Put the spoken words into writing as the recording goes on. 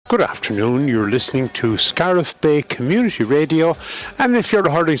Good afternoon, you're listening to Scariff Bay Community Radio, and if you're a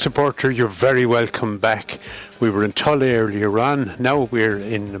hurling supporter, you're very welcome back. We were in Tulla earlier on, now we're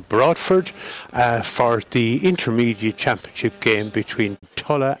in Broadford for the Intermediate Championship game between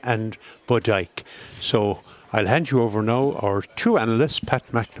Tulla and Bodyke. So I'll hand you over now our two analysts, Pat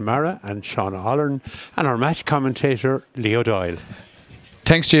McNamara and Shauna Hollern, and our match commentator, Leo Doyle.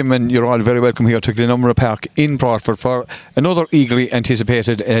 Thanks, Jim, and you're all very welcome here to Glenumbra Park in Broadford for another eagerly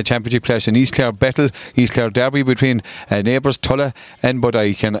anticipated championship clash, an East Clare battle, East Clare derby between neighbours Tulla and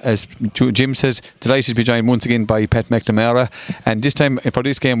Bodyke. And as Jim says, delighted to be joined once again by Pat McNamara. And this time, for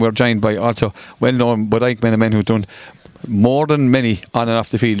this game, we're joined by also well-known Bodyke men and men who've done more than many on and off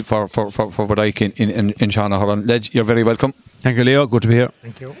the field for Bodyke in Shauna Horan. Ledge, you're very welcome. Thank you, Leo. Good to be here.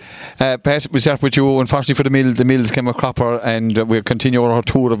 Thank you. Pat, we'll start with you. Unfortunately for the Mills came a cropper, and we'll continue our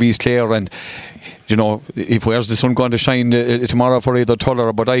tour of East Clare. And you know, if where's the sun going to shine tomorrow for either Tulla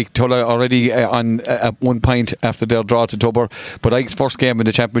or Bodyke? Tulla already on 1 point after their draw to Tubber. Bodyke's first game in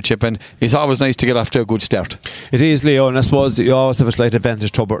the championship, and it's always nice to get off to a good start. It is, Leo, and I suppose you always have a slight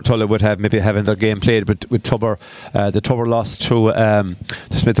advantage. Tulla would have maybe having their game played, but with Tubber, the Tubber lost to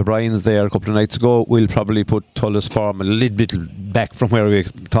Smith O'Brien's there a couple of nights ago. We'll probably put Tulla's form a little bit back from where we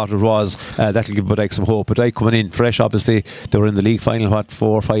thought it was. That'll give Bodyke some hope. Bodyke coming in fresh, obviously. They were in the league final 4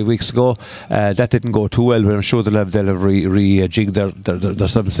 or 5 weeks ago. That didn't go too well, but I'm sure they'll have rejigged their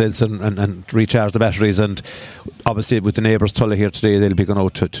subsets and recharge the batteries. And obviously with the neighbours Tulla here today, they'll be going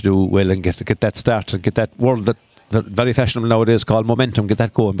out to do well and get that start and get that world that very fashionable nowadays called momentum, get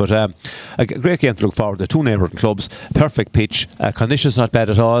that going. But a great game to look forward to. Two neighbouring clubs, perfect pitch, conditions not bad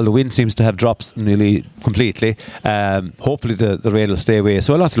at all. The wind seems to have dropped nearly completely. Hopefully the rain will stay away,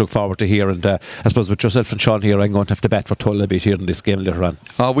 so a lot to look forward to here. And I suppose with yourself and Sean here, I'm going to have to bat for Tulla a bit here in this game later on.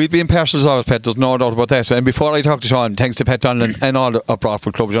 We'll be impartial as always, Pat, there's no doubt about that. And before I talk to Sean, thanks to Pat Donlan and all of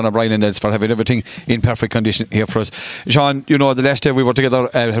Broadford clubs, John O'Brien and Nels, for having everything in perfect condition here for us. Sean, you know, the last day we were together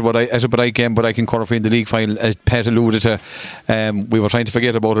at a Bodyke game, Bodyke in Corofin in the league final, as Pat alluded to, we were trying to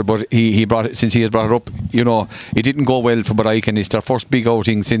forget about it, but he brought it, since he has brought it up. You know, it didn't go well for Bodyke, and it's their first big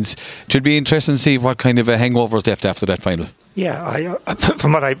outing since. It should be interesting to see what kind of a hangover is left after that final. Yeah,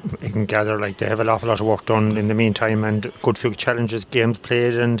 from what I can gather, like, they have an awful lot of work done in the meantime, and good few challenges, games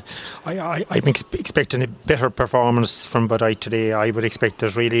played, and I'm expecting a better performance from Bodyke today. I would expect they're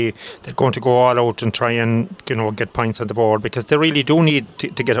going to go all out and try and, you know, get points on the board, because they really do need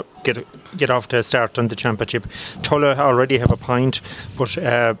to get off to a start on the championship. Tulla already have a point, but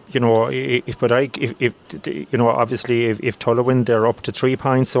you know, if Bodyke, if you know, obviously if Tulla win, they're up to 3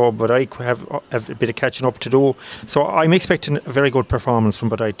 points, so Bodyke have a bit of catching up to do. So I'm expecting a very good performance from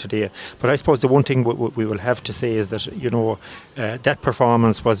Bodyke today. But I suppose the one thing we will have to say is that, you know, that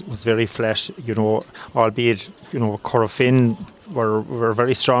performance was very flat, you know, albeit, you know, Corofin were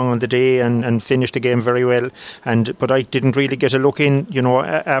very strong on the day and finished the game very well, but I didn't really get a look in, you know,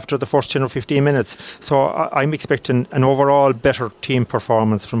 after the first 10 or 15 minutes. So I'm expecting an overall better team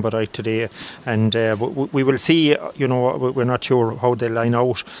performance from Bodyke today, and we will see. You know, we're not sure how they line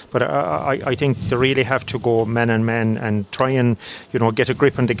out, but I think they really have to go man and man and try and, you know, get a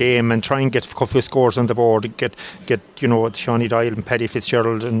grip on the game and try and get a couple of scores on the board. Get you know, Shawnee Doyle and Paddy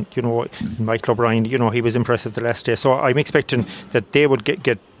Fitzgerald, and, you know, Michael O'Brien. You know, he was impressive the last day. So I'm expecting that they would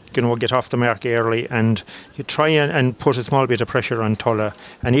get off the mark early, and you try and put a small bit of pressure on Tulla.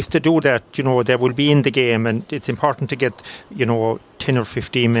 And if they do that, you know, they will be in the game, and it's important to get, you know, 10 or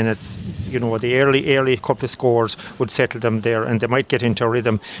 15 minutes. You know, the early couple of scores would settle them there, and they might get into a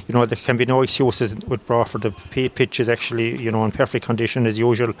rhythm. You know, there can be no excuses with Broadford. The pitch is actually, you know, in perfect condition as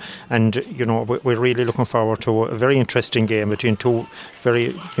usual, and, you know, we're really looking forward to a very interesting game between two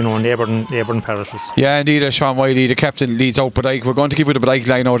very, you know, neighbouring parishes. Yeah, indeed. Sean Wiley, the captain, leads out Bodyke. We're going to give you the Bodyke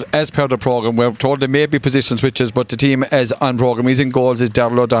line out as per the programme. We're told there may be position switches, but the team as on programme is in goals is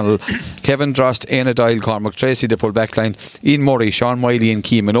Darrell O'Donnell, Kevin Drost, Éanna Doyle, Cormac Tracy, the full back line, Ian Murray, Sean Wiley and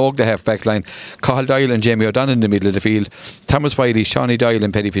Keane Minogue, the half back line, Cathal Doyle and Jamie O'Donnell in the middle of the field, Thomas Wiley, Shawnee Doyle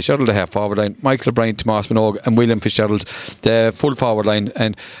and Paddy Fitzgerald, the half forward line, Michael O'Brien, Tomas Minogue and William Fitzgerald, the full forward line.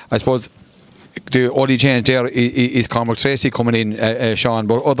 And I suppose the only change there is Cormac Tracy coming in, Sean,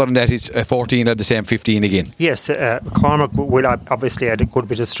 but other than that it's 14 at the same 15 again. Yes, Cormac will obviously add a good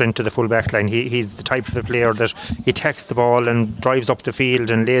bit of strength to the full back line. He's the type of a player that he attacks the ball and drives up the field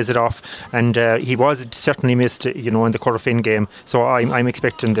and lays it off, and he was certainly missed, you know, in the Corofin game. So I'm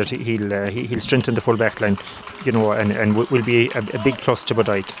expecting that he'll strengthen the full back line, you know, and will be a big plus to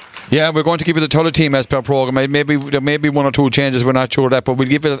Bodyke. Yeah, we're going to give you the Tulla team as per programme. There may be one or two changes, we're not sure of that, but we'll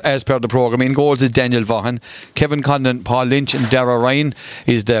give it as per the programme. In goals is Daniel Vaughan, Kevin Condon, Paul Lynch and Dara Ryan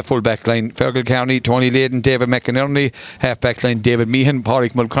is the full back line. Fergal County, Tony Layden, David McInerney, half back line, David Meehan,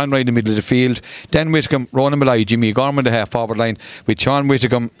 Pádraig Mulconroy in the middle of the field, Dan Whitcomb, Ronan Malai, Jimmy Gorman the half forward line with Sean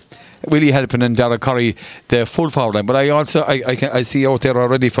Whitcomb, Willie Halpin and Dara Curry the full forward line. But I also I see out there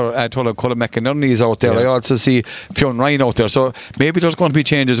already for Tulla, Colin McInerney is out there. I also see Fionn Ryan out there. So maybe there's going to be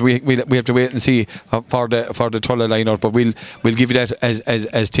changes. We have to wait and see for the Tulla line out. But we'll give you that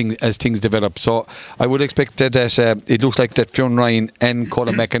as things develop. So I would expect that it looks like that Fionn Ryan and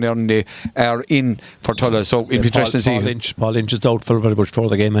Colin McInerney are in for Tulla. So it'll be interesting to see. Paul Lynch is doubtful very much for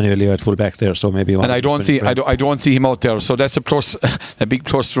the game anyway at full back there. So maybe. And I don't see him out there. So that's a plus, a big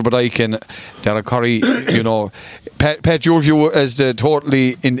plus for Bodyke and Dara Curry. You know, Pat, your view as the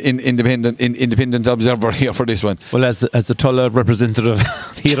totally independent observer here for this one. Well, as the Tulla representative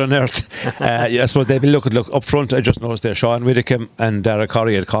here on earth, I suppose they've been looking up front. I just noticed there Sean Whitcomb and Dara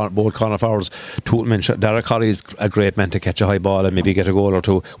Curry at both corner forwards. Dara Curry is a great man to catch a high ball and maybe get a goal or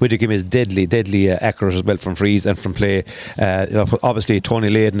two. Whitcomb is deadly accurate as well from frees and from play. Obviously Tony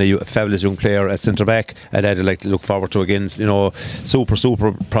Layden, a fabulous young player at centre back, and I'd like to look forward to again. You know, super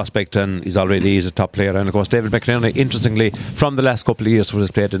prospect, and he's a top player. And of course David McInerney, interestingly, from the last couple of years was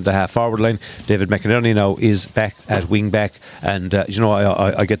played in the half forward line. David McInerney now is back at wing back, and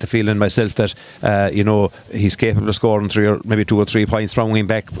I get the feeling myself that he's capable of scoring 2 or 3 points from wing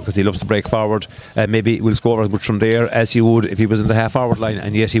back because he loves to break forward. Maybe he will score as much from there as he would if he was in the half forward line,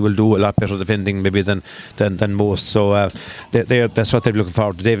 and yes, he will do a lot better defending maybe than most. So that's what they're looking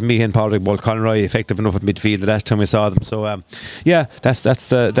forward to. David Meehan, Pádraig Mulconroy, effective enough at midfield the last time we saw them. So that's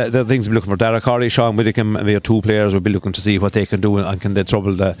the things we're looking for. Dara Curry, Sean Whitcomb, and we are 2 players we'll be looking to see what they can do, and can they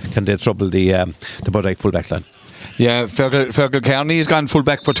trouble the Bodyke full back line. Yeah, Fergal County has gone full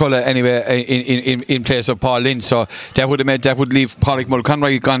back for Tulla anyway in place of Paul Lynch, so that would leave Pádraig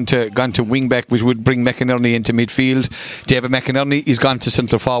Mulconroy gone to wing back, which would bring McInerney into midfield. David McInerney is gone to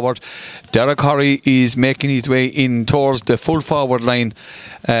centre forward. Dara Curry is making his way in towards the full forward line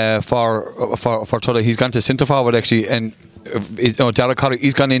for Tulla. He's gone to centre forward actually, and Dara Curry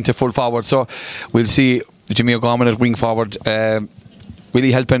he's gone into full forward. So we'll see Jimmy O'Gorman at wing forward.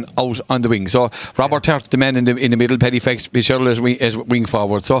 Willie Halpin out on the wing. So Robert Hart, the man in the middle, Paddy Fitzgerald as wing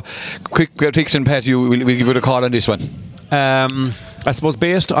forward. So quick prediction, Pat, we'll give you the call on this one. I suppose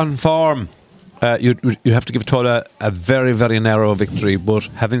based on form, you have to give Tulla a very, very narrow victory. But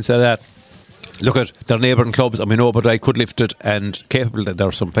having said that, look at their neighbouring clubs, and we know Bodyke could lift it, and capable. There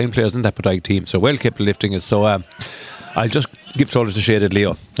are some fine players in that Bodyke team, so well capable of lifting it. So I'll just give Tulla to shaded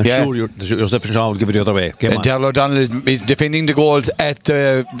Leo. I'm sure yourself and Sean will give it the other way. Darrell O'Donnell is defending the goals at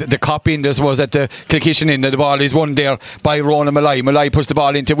the copying. This was at the Kilkishen end. The ball is won there by Ronan Malai. Malai puts the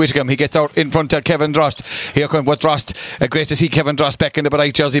ball into Whitcomb. He gets out in front of Kevin Drost. Here comes Drost. Great to see Kevin Drost back in the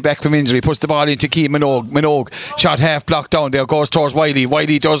Bodyke jersey, back from injury. Puts the ball into Key Minogue. Minogue shot half blocked down there. Goes towards Wiley.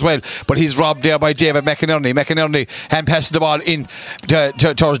 Wiley does well, but he's robbed there by David McInerney. McInerney hand passes the ball in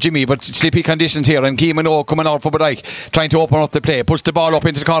towards Jimmy, but slippy conditions here, and Key Minogue coming out for Bodyke, trying to open up the play. Puts the ball up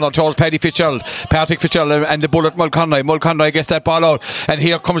into the corner towards Patrick Fitzgerald and the bullet Mulconroy gets that ball out, and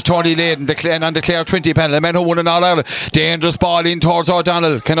here comes Tony Layden on the Clare 20 panel, the man who won in All Ireland. Dangerous ball in towards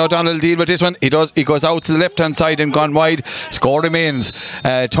O'Donnell. Can O'Donnell deal with this one? He does. He goes out to the left hand side and gone wide. Score remains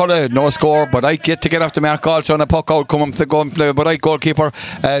Tulla no score, but I get to get off the mark also, and a puck out coming from the Bodyke goalkeeper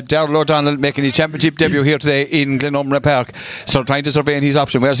Darrell O'Donnell, making his championship debut here today in Glenumbra Park. So trying to survey his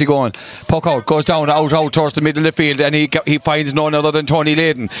option. Where's he going? Puck out, goes down out towards the middle of the field, and he finds none other than Tony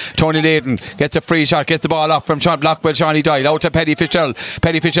Layden. Tony Layden gets a free shot, gets the ball off from Shawnee Doyle, out to Paddy Fitzgerald.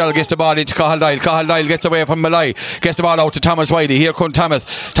 Paddy Fitzgerald gets the ball into Cathal Doyle. Cathal Doyle gets away from Malai, gets the ball out to Thomas Wiley. Here comes Thomas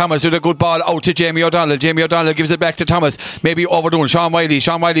with a good ball out to Jamie O'Donnell. Jamie O'Donnell gives it back to Thomas, maybe overdoing Sean Wiley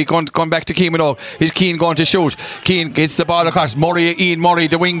going back to Keane Minogue. Is Keane going to shoot? Keane gets the ball across. Ian Murray,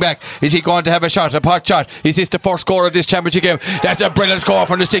 the wing back, is he going to have a pot shot? Is this the first score of this championship game? That's a brilliant score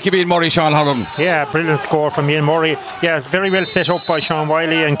from the stick of Ian Murray, Sean Holland. Yeah, brilliant score from Ian Murray. Yeah, very well set up by Sean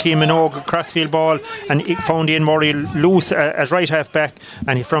Wiley, and Keane Minogue, crossfield ball, and he found Ian Murray loose as right half back,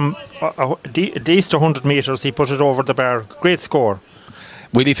 and he from at least 100 metres he put it over the bar. Great score.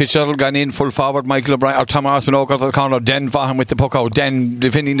 Willie Fitzgerald gone in full forward. Michael O'Brien or Thomas Minogue got to the corner. Den Vaughan with the puck out. Den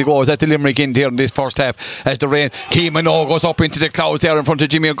defending the goals at the Limerick end here in this first half as the rain. Keane Minogue goes up into the clouds there in front of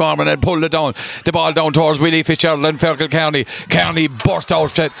Jimmy O'Gorman and pulled it down. The ball down towards Willie Fitzgerald and Fergal County. County burst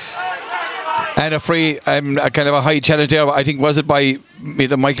out and a free kind of a high challenge there. I think was it by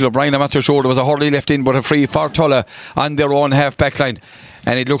either Michael O'Brien, I'm not so sure. There was a hurley left in, but a free for Tulla on their own half back line.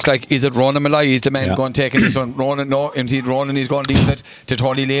 and it looks like, is it Ronan Malloy is the man going to take this one? Ronan, no, indeed Ronan is going to leave it to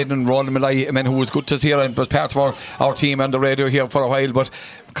Tony Layden, and Ronan Malloy, a man who was good to see and was part of our team on the radio here for a while, but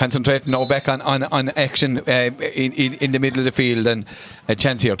concentrating now back on action in the middle of the field, and a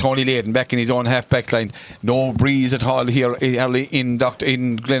chance here. Tony Layden back in his own half back line. No breeze at all here early in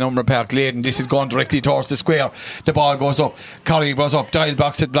Glenumber Park. Layden, this is going directly towards the square. The ball goes up. Curry goes up. Dial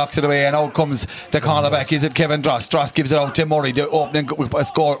blocks it away, and out comes the cornerback. Is it Kevin Dross? Dross gives it out to Murray, the opening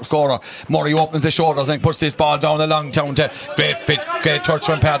scorer. Murray opens the shoulders and puts this ball down along town to great touch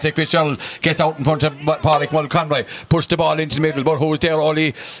from Patrick Fitzgerald. Gets out in front of Bodyke Mulconroy. Push the ball into the middle, but who's there?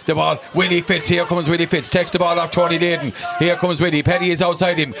 Only the ball. Willie Fitz. Here comes Willie Fitz. Takes the ball off Tony Layden. Here comes Willie. Petty is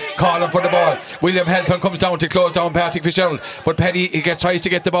outside him, calling for the ball. William Halpin comes down to close down Patrick Fitzgerald, but Petty tries to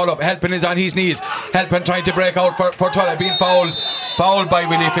get the ball up. Halpin is on his knees. Halpin trying to break out for Tulla, being fouled by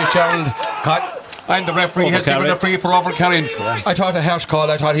Willie Fitzgerald. And the referee has given a free for overcarrying. I thought a harsh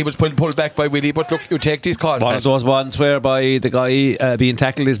call. I thought he was pulled back by Willie, but look, you take these calls. One of those ones whereby the guy being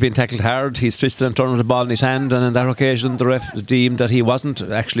tackled hard, he's twisted and turned the ball in his hand, and on that occasion the ref deemed that he wasn't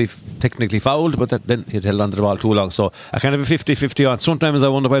actually technically fouled, but then he held onto the ball too long. So I kind of a 50-50 on. Sometimes I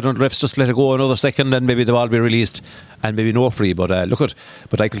wonder why don't refs just let it go another second and maybe the ball be released and maybe no free, but I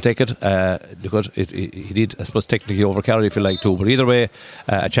can take it. He did, I suppose, technically overcarry if you like to, but either way,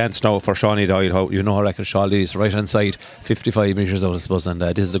 a chance now for Shawnee Doyle. How record Shawnee is right hand side, 55 metres out, I suppose, and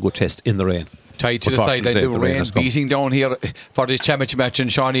this is a good test in the rain. Tight to the side, the rain beating down here for this championship match,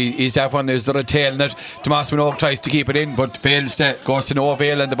 and Shawnee is that one. Is there a tail net? Tomas Minogue tries to keep it in, but fails to, goes to no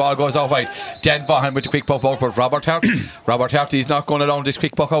avail, and the ball goes off wide. Dan Vaughan with the quick puck out, but Robert Hart is not going along this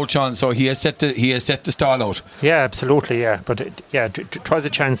quick puck out, Sean, so he has set the stall out. Yeah, absolutely, yeah. But it was a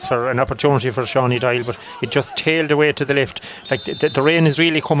chance for an opportunity for Shawnee Doyle, but it just tailed away to the left. Like the rain is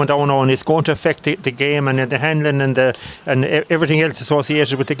really coming down now, and it's going to affect the game and the handling and everything else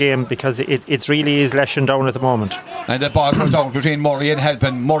associated with the game, because it's really is lashing down at the moment. And the ball comes out between Murray and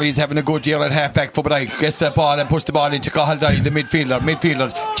Halpin. Murray's having a good year at half-back for Bodyke. Gets the ball and puts the ball into Cathal Doyle, the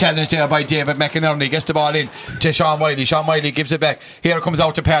midfielder. Challenged there by David McInerney. Gets the ball in to Sean Wiley. Sean Wiley gives it back. Here it comes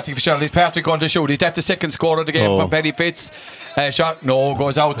out to Patrick Fitzgerald. Is Patrick going to shoot? Is that the second score of the game from Petty Fitz? Shot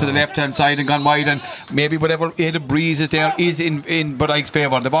goes out to the left hand side and gone wide, and maybe whatever the breeze is there is in Bodyke's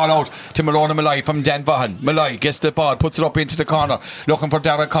favour. The ball out to Malone Malloy from Dan Vaughan. Malloy gets the ball, puts it up into the corner, looking for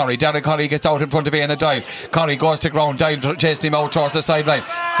Darragh Corry. Darragh Corry gets out in front of Ian Doyle. Corry goes to ground. Doyle chases him out towards the sideline,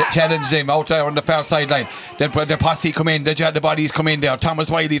 challenges him out there on the far sideline. Then the posse come in, the bodies come in there. Thomas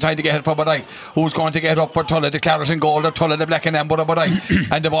Wiley trying to get it for Bodyke. Who's going to get up for Tulla? The claret and gold of Tulla, the black and amber of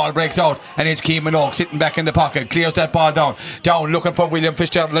Bodyke. And the ball breaks out, and it's Keane Minogue sitting back in the pocket, clears that ball down looking for William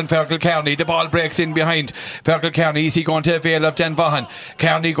Fitzgerald and Fergal Kearney. The ball breaks in behind Fergal Kearney. Is he going to avail of Dan Vaughan?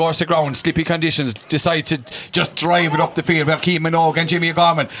 Kearney goes to ground, slippy conditions, decides to just drive it up the field where Keane Minogue and Jimmy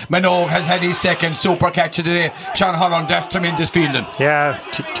Gorman. Minogue has had his second super catch of the day. Sean Holland, that's tremendous fielding. Yeah,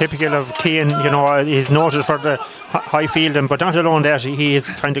 typical of Keane. He's noted for the high fielding, but not alone that, he is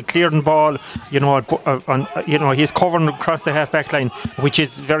kind of clearing ball, he's covering across the half back line, which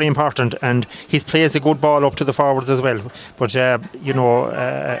is very important, and he plays a good ball up to the forwards as well. But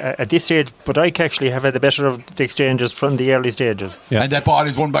at this stage, Bodyke actually have had the better of the exchanges from the early stages. And that ball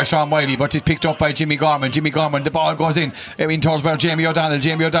is won by Sean Wiley, but it's picked up by Jimmy Gorman. The ball goes in towards where Jamie O'Donnell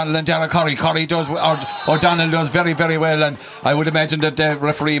and Darragh Corry does, O'Donnell does very, very well, and I would imagine that the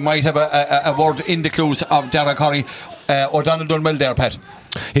referee might have a word in the clues of Darragh Corry. O'Donnell done well there, Pat.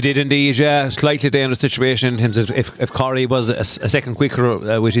 He did indeed, yeah. Slightly dangerous situation in terms of if Corry was a second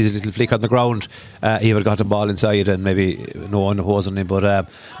quicker with his little flick on the ground, he would have got the ball inside and maybe no one opposing him. But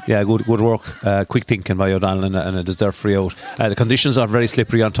good work, quick thinking by O'Donnell, and it is there free out. The conditions are very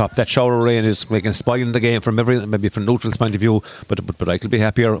slippery on top. That shower of rain is spoiling the game from maybe from neutral's point of view. But I could be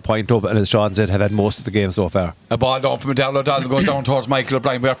happier. Point up, and as Sean said, have had most of the game so far. A ball down from O'Donnell goes down towards Michael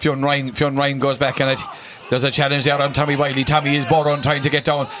O'Brien, where Fionn Ryan goes back in it. There's a challenge there on Tommy Wiley. Tommy is borrowing, trying to get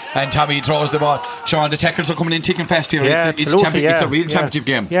down, and Tommy throws the ball. Sean, the tackles are coming in thick and fast here. Yeah, it's a real championship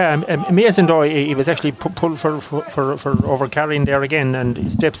game. Yeah, amazing though. He was actually pulled for overcarrying there again, and he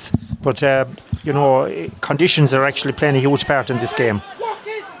steps. But conditions are actually playing a huge part in this game.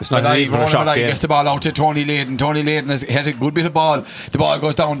 It's not even a shock. Gets the ball out to Tony Layden. Tony Layden has had a good bit of ball. The ball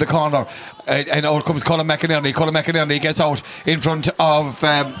goes down the corner, and out comes Colin McInerney. Colin McInerney gets out in front of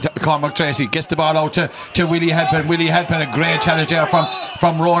Cormac Tracy. Gets the ball out to Willie Halpin. Willie Halpin, a great challenge there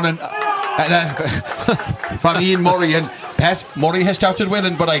from Ronan, from Ian Murray, and Pat, Murray has started well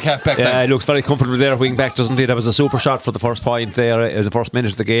in Bodyke half back. Yeah, he looks very comfortable there, wing back, doesn't he? That was a super shot for the first point there, in the first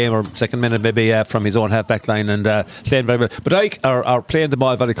minute of the game, or second minute maybe, from his own half back line, and playing very well. Bodyke are playing the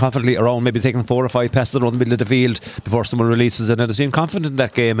ball very confidently around, maybe taking 4 or 5 passes around the middle of the field before someone releases it, and they seem confident in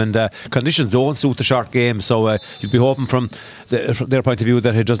that game, and conditions don't suit the short game, so you'd be hoping from their point of view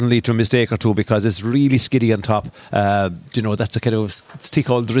that it doesn't lead to a mistake or two, because it's really skiddy on top. That's a kind of thick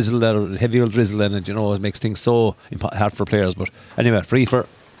old drizzle there, heavy old drizzle, and it makes things so hard for players. But anyway, free for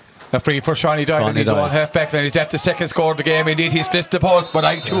Shawnee Doyle, and he's on half back line. He's at the second score of the game. Indeed, he splits the post,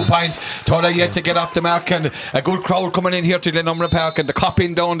 but 2 points. Tulla yet to get off the mark, and a good crowd coming in here to Glenumra Park, and the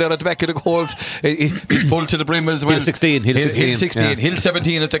copping down there at the back of the goals. He's full to the brim as well. Hill 16. Yeah. Hill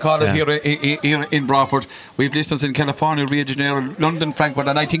 17 as they call it here in Bradford. We've listeners in California, Rio de Janeiro, London, Frankfurt,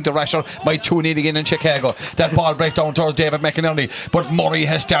 and I think the Rasher might tune in again in Chicago. That ball breaks down towards David McInerney, but Murray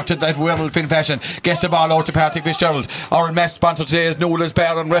has started that well in fashion. Gets the ball out to Patrick Fitzgerald. Our match sponsor today is Nuala's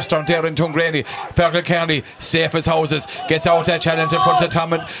Bar and Restaurant there in Tuamgraney. Fergal Kearney, safe as houses, gets out that challenge in front of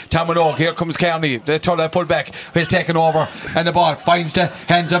Tom and Oak. Here comes Kearney, the Tulla fullback, who's taken over, and the ball finds the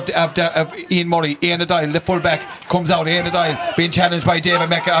hands of Ian Murray. Ian Doyle, the fullback, comes out. Ian Doyle being challenged by David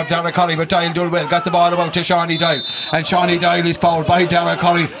Darragh Curry, but Doyle doing well. Got the ball about to Shawnee Doyle, and Shawnee Doyle is fouled by Darragh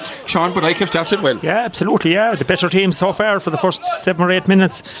Curry. Sean, but I have started well. Yeah, absolutely. Yeah, the better team so far for the first 7 or 8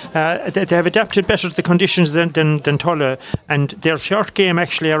 minutes. They have adapted better to the conditions than Tulla, and their short game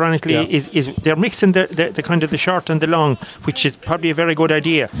actually, ironically, is they're mixing the kind of the short and the long, which is probably a very good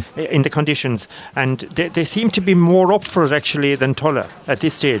idea in the conditions, and they seem to be more up for it actually than Tulla at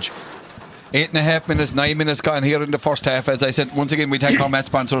this stage. 8.5 minutes, 9 minutes gone here in the first half. As I said, once again, we thank our match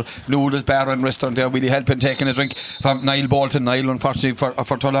sponsor, Nuala's Bar and Restaurant there. Will he help in taking a drink from Niall Bolton? Niall, unfortunately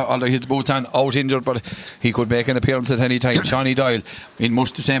for Tulla, although his boots on, out injured, but he could make an appearance at any time. Shawnee Doyle in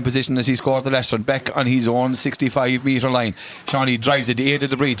much the same position as he scored the last one, back on his own 65 metre line. Shawnee drives it, the 8 of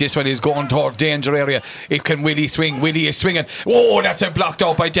the breeze. This one is going toward danger area. It can Willie swing. Willie is swinging. Oh, that's a blocked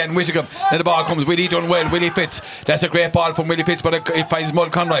out by Dan Whittingham. And the ball comes. Willie done well. Willie Fitz. That's a great ball from Willie Fitz, but it finds Mull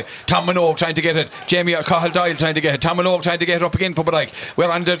Conroy. Tom Minogue trying to get it. Jamie Cahill Doyle trying to get it. Tom Minogue trying to get it up again for Bodyke.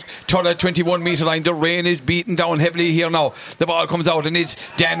 We're on the Tulla 21 metre line. The rain is beaten down heavily here now. The ball comes out, and it's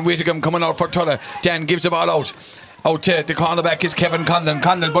Dan Whittingham coming out for Tulla. Dan gives the ball out to the cornerback is Kevin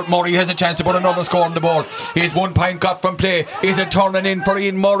Conlon, but Murray has a chance to put another score on the board. He's 1 point got from play. Is it turning in for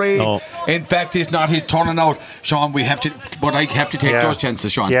Ian Murray? No. In fact, it's not. He's turning out. Sean, Bodyke have to take those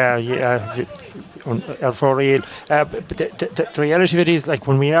chances, Sean. Yeah. For real. But the reality of it is, like,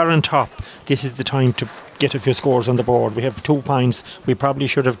 when we are on top, this is the time to get a few scores on the board. We have 2 points. We probably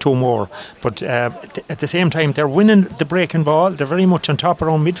should have 2 more. But at the same time, they're winning the breaking ball. They're very much on top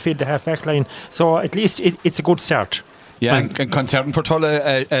around midfield, the half-back line. So at least it's a good start. Yeah, and concerning for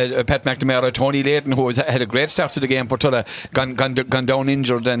Tulla, Pat McNamara, Tony Layden, who had a great start to the game for Tulla, gone down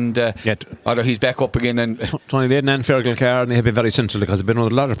injured, and although he's back up again. And Tony Layden and Fergal Kearney have been very central, because they've been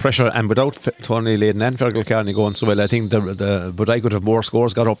under a lot of pressure, and without Tony Layden and Fergal Kearney going so well, I think the Bodyke would have more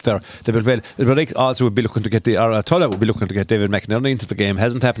scores got up there. They've been well. Bodyke also would be looking to get Tulla would be looking to get David McInerney into the game.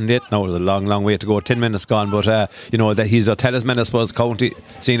 Hasn't happened yet. Now there's a long way to go. 10 minutes gone, but that he's a talisman, I suppose, county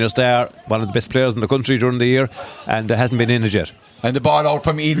senior star, one of the best players in the country during the year, and hasn't been injured yet. And the ball out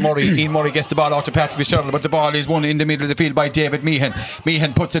from Ian Murray. Ian Murray gets the ball out to Patrick Fitzgerald, but the ball is won in the middle of the field by David Meehan.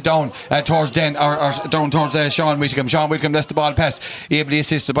 Meehan puts it down towards down towards Sean Whittingham. Sean Whittingham lets the ball pass, ably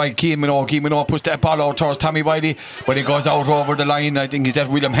assisted by Keane Minogue. Keane Minogue puts that ball out towards Tommy Wiley, but he goes out over the line. I think he's at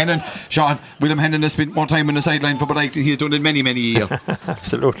William Hennon. William Hennon has spent more time on the sideline for Bodyke. He's done it many years.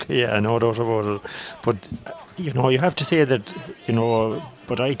 Absolutely, yeah, no doubt about it. But you have to say that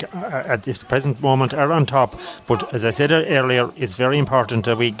Bodyke at this present moment are on top, but as I said earlier, it's very important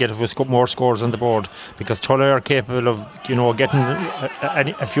that we get more scores on the board, because Tulla are capable of getting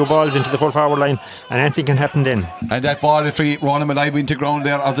a few balls into the full forward line, and anything can happen then. And that ball, if Ronan Malai went to ground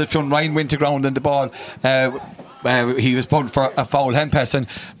there, as if Ryan went to ground, and the ball he was pulled for a foul hand pass, and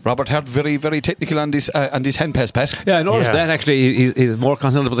Robert Hart very technical on this hand pass, Pat. Yeah, I noticed that actually. He's more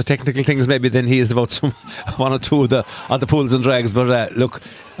concerned about the technical things maybe than he is about some one or two of the pulls and drags. But look,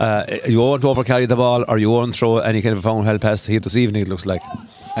 you won't overcarry the ball, or you won't throw any kind of a foul hand pass here this evening, it looks like.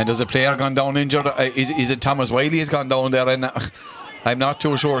 And there's a player gone down injured. Is it Thomas Wiley has gone down there? And I'm not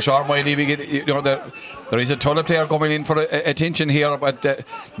too sure. Sean Wiley, there is a Tulla player coming in for attention here, but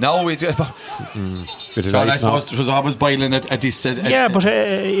now it's. I suppose it was always boiling at this. But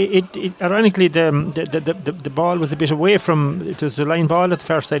ironically, the ball was a bit away from. It was the line ball at the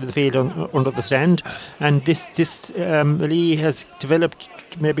far side of the field under the stand, and this Lee has developed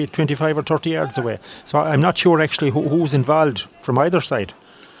maybe 25 or 30 yards away. So I'm not sure actually who's involved from either side.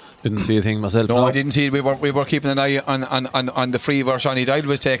 Didn't see a thing myself. No, I didn't see it. We were keeping an eye on the free where Shawnee Dial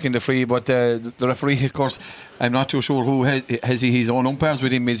was taking the free, but the referee, of course, I'm not too sure who has he his own umpires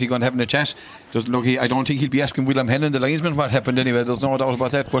with him. Is he going to have a chat? I don't think he'll be asking William Hennon, the linesman, what happened anyway. There's no doubt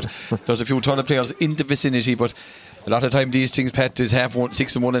about that. But there's a few Tulla players in the vicinity. But a lot of time these things, Pat, is half one,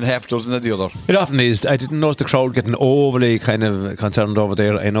 6 and 1 and half dozen of the other. It often is. I didn't notice the crowd getting overly kind of concerned over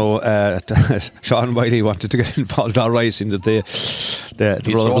there. I know Sean Wiley wanted to get involved all right, seemed that the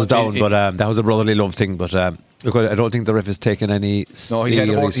brother was down, but that was a brotherly love thing. But look, I don't think the ref has taken any. No, he had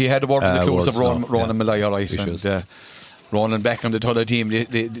a word with the close of Ronan Malaya, all right. Ronan back on the Tulla team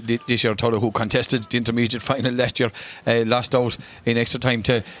this year. Tulla, who contested the intermediate final last year, lost out in extra time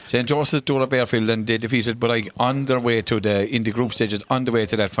to St. Joseph's Dora Bearfield, and they defeated Bodyke on their way in the group stages, on the way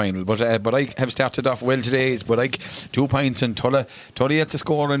to that final. But Bodyke have started off well today. It's Bodyke 2 points, and Tulla yet to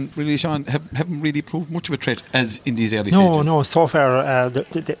score, and really, Sean, haven't really proved much of a threat as in these early stages. No, so far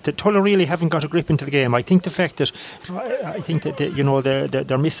the Tulla really haven't got a grip into the game. I think the fact that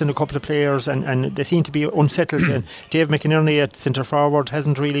they're missing a couple of players, and they seem to be unsettled. And Dave McInerney at centre forward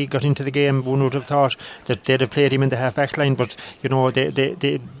hasn't really got into the game. One would have thought that they'd have played him in the half back line, but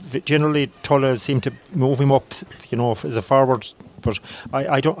they generally Tulla seem to move him up, as a forward. But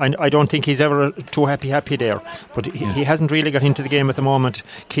I don't think he's ever too happy there. But he hasn't really got into the game at the moment.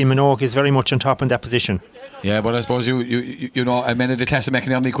 Keane Minogue is very much on top in that position. Yeah, but I suppose you know, a man of the class of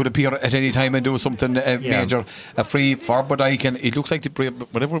McInerney could appear at any time and do something major. A free for Bodyke, and it looks like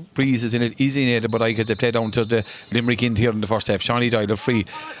whatever breeze is in it is in it. Bodyke as they play down to the Limerick end here in the first half. Shawnee Dial free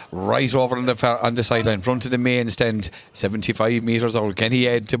right over on the sideline, front of the main stand, 75 metres out. Can he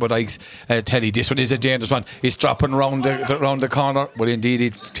add to Bodyke's telly? This one is a dangerous one. He's dropping round the corner, but indeed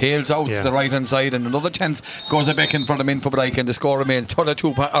it tails out to the right hand side, and another chance goes a back in front of him for Bodyke, and the score remains Tulla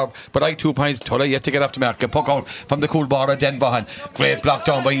Bodyke 2 points. Tulla yet to get off the mark. Puck out from the cool bar of Den Bahan. Great block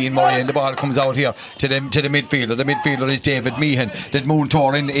down by Ian Murray, and the ball comes out here to the midfielder. The midfielder is David Meehan, that moon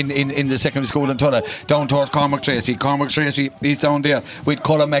tour in the secondary school in Tulla, down towards Cormac Tracy. Cormac Tracy, he's down there with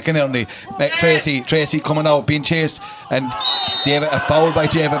Colin McInerney. Tracy coming out, being chased, and a foul by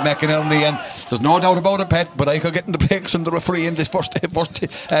David McInerney, and there's no doubt about it, Pat, but I could get in the breaks from the referee in this first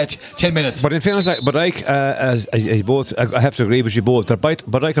 10 minutes. But in fairness, Bodyke, I have to agree with you both.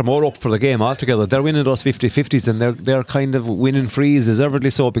 Bodyke are more up for the game altogether. They're winning those 50-50s, and they're kind of winning frees deservedly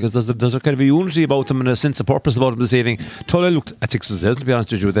so, because there's a kind of a unity about them and a sense of purpose about them this evening. Tulla looked at 6-7, to be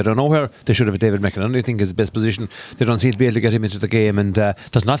honest with you. They don't know where they should have David McInerney. I think is the best position. They don't seem to be able to get him into the game, and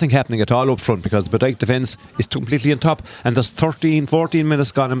there's nothing happening at all up front, because Bodyke defence is completely on top, and there's 13-14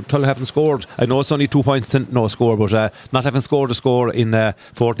 minutes gone and Tulla haven't scored. I know it's only 2 points to no score, but not having scored a score in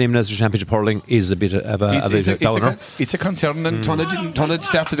 14 minutes of championship hurling is a bit of a downer. It's a concern, and Tulla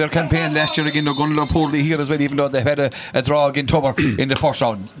started their campaign last year again. They're going a little poorly here as well, even though they've had a draw against Tubber in the first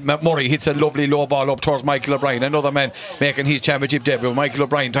round. Murray hits a lovely low ball up towards Michael O'Brien, another man making his championship debut. Michael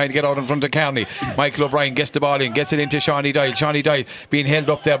O'Brien trying to get out in front of Kearney. Michael O'Brien gets the ball in, gets it into Shawnee Dial. Shawnee Dial being held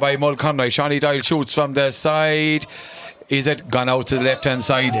up there by Mull Conroy. Shawnee Dial shoots from the side. Is it gone out to the left hand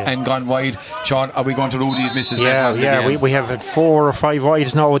side and gone wide? Sean, are we going to rule these misses? We have had 4 or 5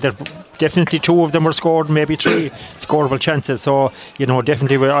 wides now. Definitely 2 of them were scored, maybe 3 scoreable chances. So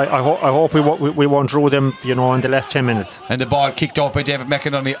definitely, I hope we won't rule them, in the last 10 minutes. And the ball kicked out by David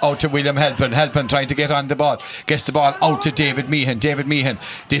McInerney out to William Halpin trying to get on the ball, gets the ball out to David Meehan.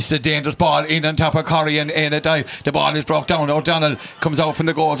 This is a dangerous ball in on top of Corey and a dive. The ball is broke down. O'Donnell comes out from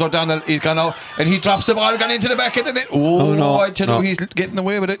the goals. O'Donnell, he's gone out and he drops the ball, gone into the back of the net. I tell you, he's getting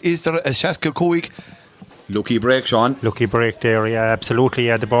away with it. Is there a Shaska Coig? Lucky break, Sean. Lucky break there, yeah, absolutely.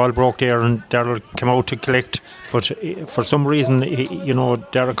 Yeah, the ball broke there and Darrell came out to collect, but for some reason,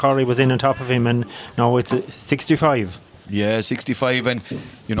 Darrell Corey was in on top of him, and now it's 65. Yeah, 65, and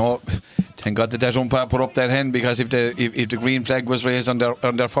thank God that umpire put up that hand, because if the green flag was raised on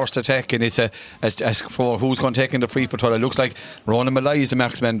their first attack, and it's as for who's going to take in the free for Tulla, it looks like Ronan Malay is the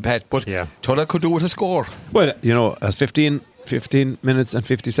marksman, Pat, but Tulla could do with a score. Well, as 15 minutes and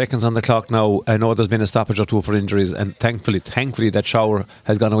 50 seconds on the clock now. I know there's been a stoppage or 2 for injuries, and thankfully that shower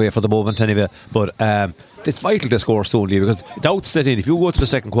has gone away for the moment anyway, but it's vital to score soon, because doubts set in. If you go to the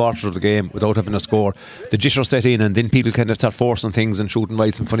second quarter of the game without having a score, the jitters set in, and then people kind of start forcing things and shooting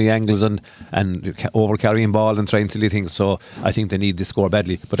right some funny angles and over carrying ball and trying silly things. So I think they need this score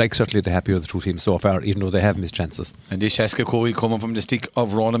badly, but I'm certainly happy with the 2 teams so far, even though they have missed chances. And this Shaska Coey coming from the stick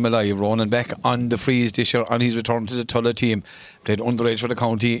of Ronan Malay. Ronan back on the freeze this year on his return to the Tulla team. played underage for the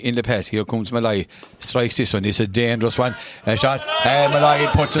county in the pet. Here comes Malay, strikes this one. It's a dangerous one. A shot. Malay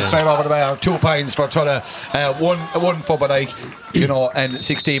puts it straight over the bar. 2 points for Tulla. One for Bodyke. And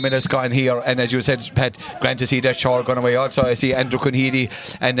 16 minutes gone here. And as you said, Pat, glad to see that shore gone away. Also, I see Andrew Cunheady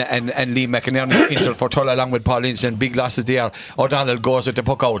and Liam McInerney injured for Tulla along with Paul Lynch, and big losses there. O'Donnell goes with the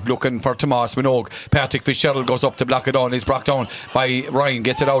puck out, looking for Tomas Minogue. Patrick Fitzgerald goes up to block it on. He's brought down by Ryan.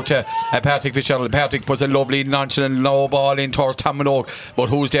 Gets it out to Patrick Fitzgerald. Patrick puts a lovely nonchalant low ball in towards Tom Minogue. But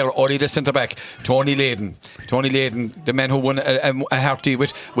who's there? Only the centre back, Tony Layden, the man who won a Harty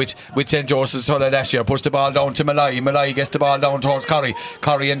with St. Joseph's Tulla last year, puts the ball down to Malay gets the ball down towards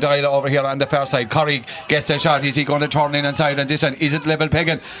Corrie and Dial over here on the far side. Corrie gets a shot. Is he going to turn in inside on this one? Is it level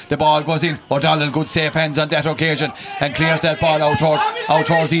pegging? The ball goes in. O'Donnell, good safe hands on that occasion, and clears that ball out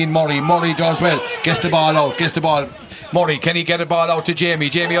towards Ian Murray. Murray does well, gets the ball. Murray, can he get a ball out to Jamie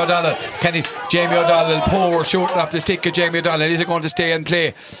O'Donnell? Jamie O'Donnell, poor shooting off the stick of Jamie O'Donnell. Is it going to stay and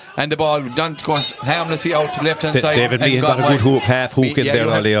play? And the ball goes harmlessly out to the left hand side. David Meehan got a good hook, half hook in there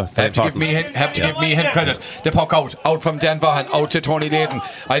earlier. Have to give Meehan credit. The puck out from Dan Vaughan, out to Tony Layden.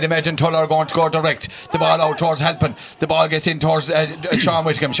 I'd imagine Tulla are going to go direct. The ball out towards Halpin. The ball gets in towards Sean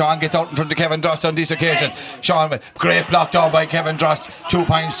Whitcomb. Sean gets out in front of Kevin Drost on this occasion. Sean, great block down by Kevin Drost. 2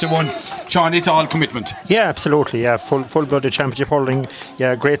 points to 1. Sean, it's all commitment. Yeah, absolutely. Yeah, full-blooded championship hurling.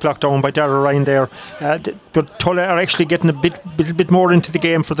 Yeah, great block down by Darrell Ryan there. But Tulla are actually getting a bit more into the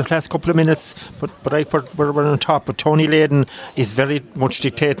game for the last couple of minutes. But we're on top. But Tony Layden is very much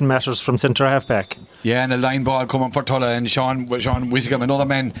dictating matters from centre half-back. Yeah, and a line ball coming for Tulla, and Sean Whitcomb, another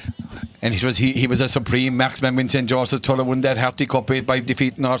man. And he was a supreme marksman when St. Joseph's Tulla won that Harty Cup by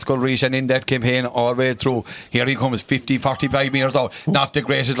defeating North Reach, and in that campaign all the way through. Here he comes, 45 metres out. Not the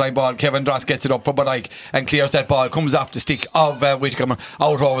greatest line ball. Kevin Drost gets it up for Bodyke and clears that ball. Comes off the stick of Whitcomb,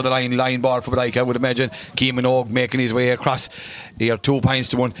 out over the line ball for Bodyke. I would imagine Keeman Og making his way across. Here, 2 points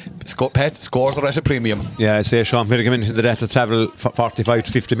to 1. Pet scores are at a premium. Yeah, I say Sean Pilgrim into the net to travel 45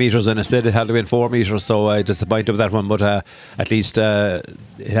 to 50 metres, and instead it had to win 4 metres, so disappointed with that one, but at least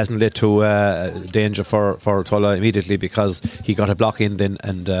it hasn't led to danger for Tulla immediately, because he got a block in then,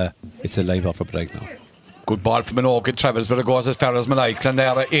 and it's a live off for Bodyke now. Good ball from Minogue. It travels, but it goes as far as Malay.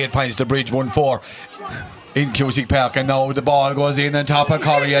 Clonera 8 points to Bridge 1-4 in Cusick Park, and now the ball goes in on top of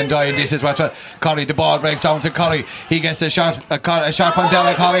Corrie and Doyle. This is what Corrie, the ball breaks down to Corrie. He gets a shot from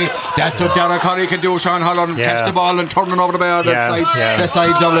Derek Corrie. That's what Derek Corrie can do. Sean Holland catch the ball and turn it over the bar. The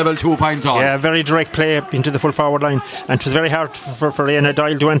sides are level, 2 points on. Yeah, very direct play into the full forward line, and it was very hard for Ian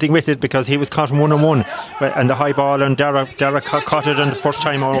Doyle to do anything with it, because he was caught 1-on-1 and the high ball, and Derek caught it on the first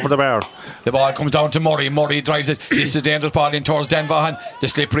time over the bar. The ball comes down to Murray. Murray drives it. This is a dangerous ball in towards Dan Vaughan. The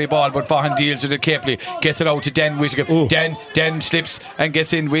slippery ball, but Vaughan deals with it carefully. Gets it out to Den Whitcomb. Den slips and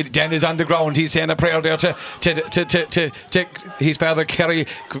gets in with. Den is on the ground. He's saying a prayer there to his father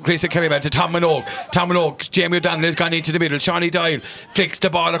Chris Kerryman, to Tom Minogue. Jamie O'Donnell has gone into the middle. Shawnee Doyle flicks the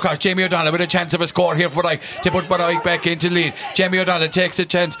ball across. Jamie O'Donnell with a chance of a score here for Bodyke to put Bodyke back into the lead. Jamie O'Donnell takes a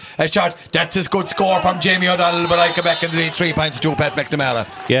chance, a shot. That's a good score from Jamie O'Donnell. Bodyke back in the lead. 3 points to Pat McNamara.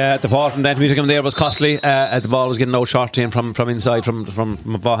 Yeah, the ball from Dan Whitcomb there was costly. The ball was getting out short to him from inside from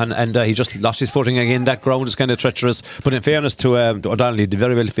Vaughan, and he just lost his footing again. That ground is kind of treacherous, but in fairness to O'Donnell, he did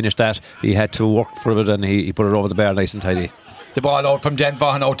very well to finish that. He had to work for it, and he put it over the bar nice and tidy. The ball out from Dan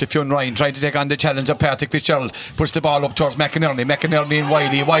Vaughan out to Fionn Ryan, trying to take on the challenge of Patrick Fitzgerald. Puts the ball up towards McInerney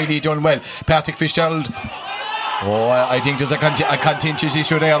and Wiley done well. Patrick Fitzgerald, I think there's a contentious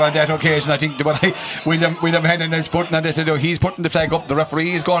issue there on that occasion. I think William Hennon is putting on it. He's putting the flag up. The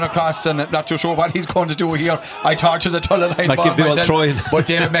referee is going across, and I'm not too sure what he's going to do here. I thought it was a Tulla line ball myself, but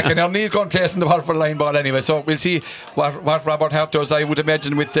David McInerney is going to place in the ball for the line ball anyway. So we'll see what Robert Hart does. I would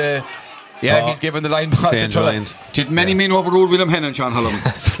imagine with the. Yeah, he's given the line ball to Tulla. Did many men overrule William Hennon, Sean Holland?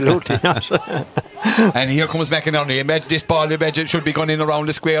 Absolutely not. And here comes McInerney. Imagine this ball, should be going in around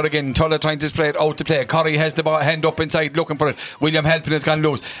the square again. Tulla trying to spread out to play. Corrie has the ball, hand up inside looking for it. William Halpin has gone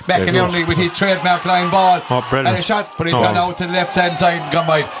loose. McInerney with his trademark line ball. And a shot, but he's gone out to the left hand side and gone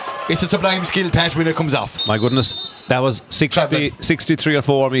wide. It's a sublime skill, Pat, when it comes off. My goodness. That was 63 or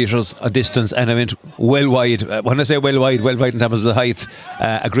 4 metres a distance, and I went well wide. When I say well wide in terms of the height,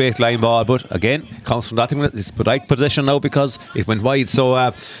 a great line ball, but again, comes from nothing. It's Bodyke position now because it went wide.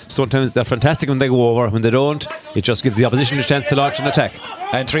 So sometimes they're fantastic when they go over. When they don't, it just gives the opposition a chance to launch an attack.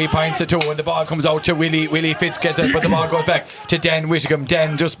 And 3 points to 2, and the ball comes out to Willie Fitz gets it, but the ball goes back to Dan Whitcomb.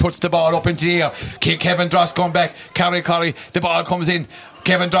 Dan just puts the ball up into the air. Kevin Drost going back. Corrie, the ball comes in.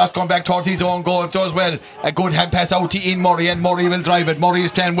 Kevin Dross going back towards his own goal, does well. A good hand pass out to Ian Murray, and Murray will drive it. Murray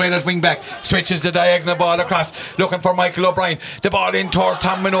is playing well at wing back, switches the diagonal ball across, looking for Michael O'Brien. The ball in towards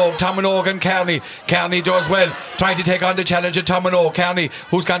Tom Minogue. Tom Minogue and Kearney. Kearney does well, trying to take on the challenge of Tom Minogue. Kearney,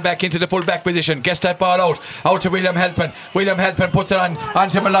 who's gone back into the full back position, gets that ball out to William Helpin. William Helpin puts it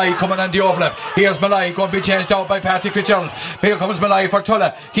onto Malai, coming on the overlap. Here's Malai going to be changed out by Patrick Fitzgerald. Here comes Malai for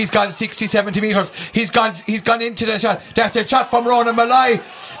Tulla. He's gone 60-70 metres. He's gone into the shot. That's a shot from Ronan Malai.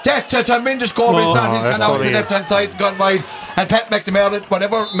 That's a tremendous goal. He's gone out to the left hand side, gone wide. And Pat McNamara,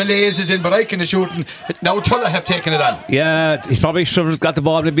 whatever malaise is in Bodyke in the shooting, now Tulla have taken it on. Yeah, he probably should have got the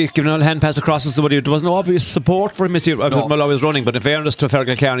ball, maybe given a hand pass across to somebody. There was no obvious support for him as Malloy was running, but in fairness to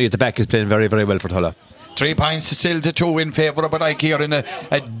Fergal Kearney at the back, he's playing very, very well for Tulla. 3 points still to 2 in favour of Bodyke here in a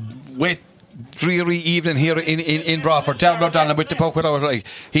wet, dreary evening here in Bradford. Darrell O'Donnell with the puck without right.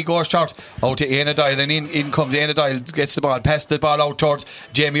 He goes short out to Éanna Doyle, and in comes Éanna Doyle, gets the ball, passes the ball out towards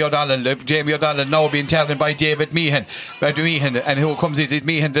Jamie O'Donnell. Jamie O'Donnell now being taken by David Meehan. And who comes is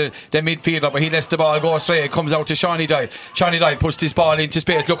Meehan, the midfielder, but he lets the ball go straight. It comes out to Shawnee Doyle. Shawnee Doyle puts this ball into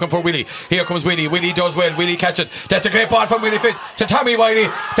space looking for Willie. Here comes Willie. Willie does well. Willie catch it. That's a great ball from Willie Fitz to Tommy Wiley.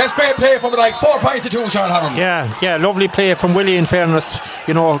 That's great play from Bodyke. 4 points to 2, Sean Harron. Yeah, lovely play from Willie, in fairness.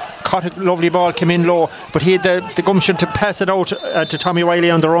 Caught a lovely ball, came in low, but he had the gumption to pass it out to Tommy Wiley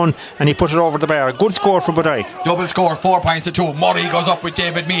on the run, and he put it over the bar. Good score for Bodyke. Double score, 4 points to 2. Murray goes up with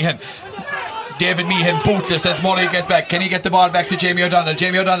David Meehan. David Meehan bootless as Murray gets back. Can he get the ball back to Jamie O'Donnell?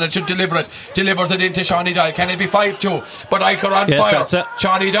 Jamie O'Donnell should deliver it. Delivers it into Shawnee Doyle. Can it be 5-2? Bodyke are on fire. That's it.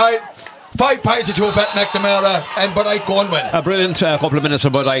 Shawnee Doyle. 5 points to 2, Pat McNamara, and Bodyke going well. A brilliant couple of minutes for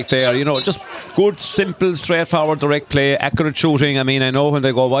Bodyke there. Just good, simple, straightforward, direct play, accurate shooting. I mean, I know when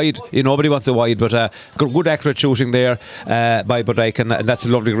they go wide, nobody wants it wide, but good accurate shooting there by Bodyke, and that's a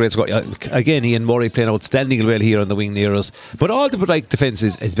lovely, great score. Again, Ian Murray playing outstanding well here on the wing near us. But all the Bodyke defence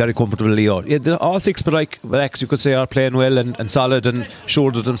is very comfortable, Leo. All 6 Bodyke, you could say, are playing well and solid and sure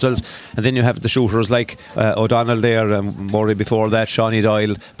of themselves. And then you have the shooters like O'Donnell there, Murray before that, Shawnee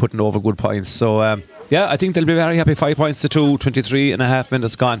Doyle putting over good points. So I think they'll be very happy. 5 points to 2, 23 and a half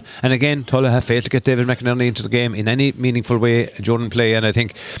minutes gone. And again, Tulla have failed to get David McInerney into the game in any meaningful way during play, and I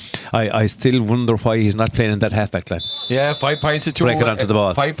think I still wonder why he's not playing in that half-back line. Yeah, 5 points to 2. Break it onto the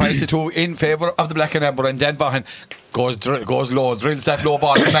ball. 5 points to 2 in favour of the Black and Amber, and Dan Vaughan goes low, drills that low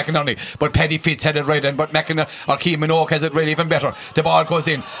ball to McInerney, but Paddy Fitz had it right in, but Keane Minogue has it really even better. The ball goes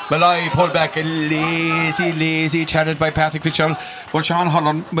in, Malai pulled back, a lazy challenge by Patrick Fitzgerald, but Sean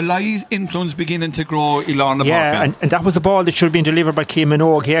Holland, Malai's influence beginning to grow along the park. And that was a ball that should have been delivered by Keane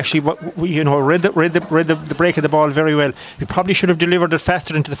Minogue. He actually read the break of the ball very well. He probably should have delivered it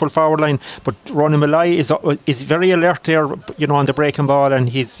faster into the full forward line, but Ronan Malai is very alert there, on the breaking ball, and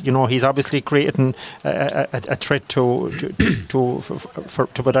he's obviously creating a threat to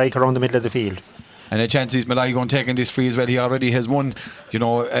Bodyke around the middle of the field. And the chances Malai going taking this free as well. He already has won,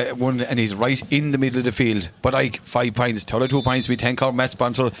 and he's right in the middle of the field. Bodyke 5 points, Tulla 2 points. We thank our match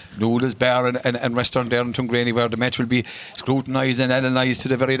sponsor Nuala's Bar and Restaurant there in Tuamgraney, where the match will be scrutinised and analysed to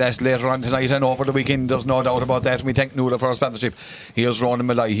the very last later on tonight and over the weekend. There's no doubt about that. And we thank Nuala for our sponsorship. Here's Ronan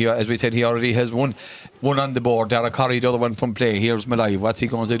Malai here. As we said, he already has one on the board. Derek Corrie, the other one from play. Here's Malai. What's he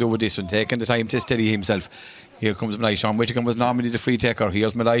going to do with this one? Taking the time to steady himself. Here comes Malai. Sean Whittaker was normally the free taker.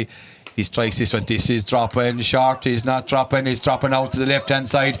 Here's Malai. He strikes this one. This is dropping short. He's not dropping. He's dropping out to the left hand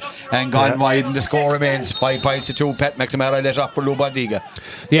side and gone wide, and the score remains 5 points to 2. Pat McNamara let off for Bodyke.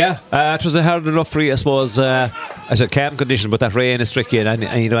 Yeah, it was a hard enough free, I suppose, as a calm condition, but that rain is tricky, and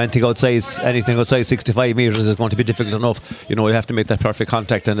anything outside 65 metres is going to be difficult enough. You have to make that perfect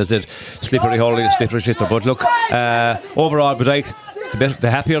contact, and as it slippery hole, slippery shitter. But look, overall, Bodyke,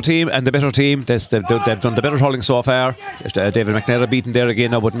 the happier team and the better team. They've done the better hurling so far. David McNair beaten there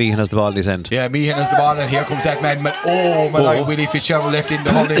again now, but Meehan has the ball in his end. Yeah, Meehan has the ball, and here comes that man. Willie Fitzgerald left in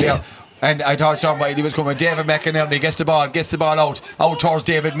the hurling there. And I thought Sean Wiley was coming. David McInerney gets the ball out towards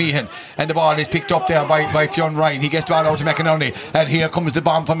David Meehan, and the ball is picked up there by Fionn Ryan. He gets the ball out to McInerney, and here comes the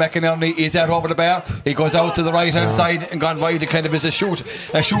bomb from McInerney. Is that over the bar? He goes out to the right hand side and gone wide. It kind of is a shoot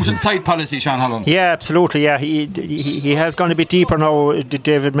and side policy, Sean Holland. Yeah, absolutely. Yeah, he has gone a bit deeper now,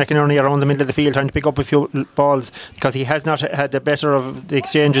 David McInerney, around the middle of the field, trying to pick up a few balls, because he has not had the better of the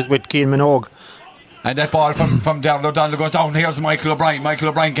exchanges with Keane Minogue. And that ball from Darrell O'Donnell goes down. Here's Michael O'Brien.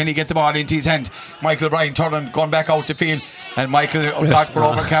 Can he get the ball into his hand? Michael O'Brien turning, going back out the field, and Michael got for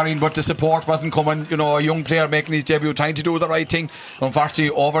overcarrying, but the support wasn't coming. A young player making his debut, trying to do the right thing.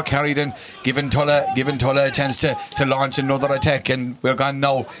 Unfortunately, overcarried and giving Tulla a chance to launch another attack. And we're gone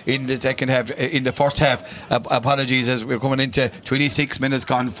now in the second half. In the first half, apologies, as we're coming into 26 minutes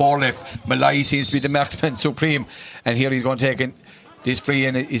gone, 4 left. Malai seems to be the marksman supreme, and here he's going to take it. this free,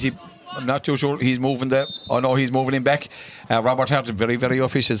 and is he? I'm not too sure. He's moving there. Oh no, he's moving him back. Robert Hart, very, very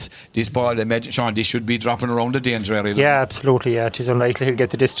officious. This ball, imagine, Sean, this should be dropping around the danger area. Yeah, absolutely. Yeah, it is unlikely he'll get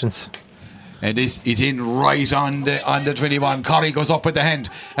the distance. And this is in right on the 21. Corey goes up with the hand,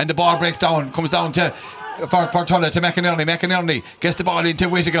 and the ball breaks down, comes down to for Tulla to McInerney. McInerney gets the ball into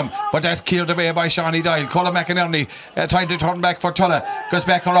Whittingham, but that's cleared away by Shawnee Doyle. Colin McInerney trying to turn back for Tulla, goes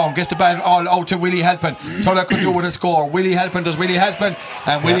back around, gets the ball all out to Willie Halpin. Tulla could do with a score. Willie Halpin,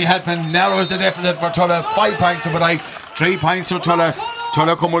 and Willie Halpin narrows the deficit for Tulla. 5 points for Bodyke, 3 points for Tulla.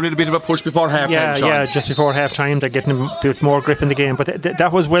 Tulla come with a bit of a push before half time. Yeah, just before half time they're getting a bit more grip in the game, but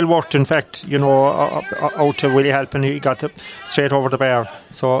that was well worked. In fact, out to Willie Halpin, he got straight over the bar,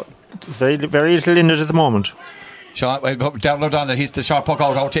 so very, very little in it at the moment. Darryl O'Donnell, he's the shot puck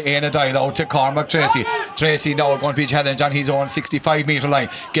out to Éanna Doyle, out to Cormac Tracy. Tracy now going to be challenged on his own 65 metre line.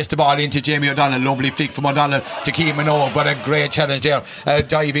 Gets the ball into Jamie O'Donnell. Lovely flick from O'Donnell to Keane Minogue, but a great challenge there. A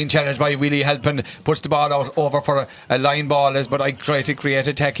diving challenge by Willie Halpin. Puts the ball out over for a line ball, but I try to create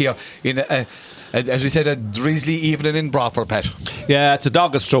attack here in as we said, a drizzly evening in Broadford, Pat. Yeah, it's a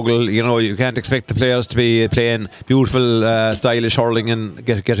dogged struggle. You can't expect the players to be playing beautiful, stylish hurling and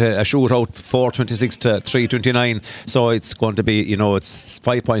get a shootout 4-26 to 3-29. So it's going to be, it's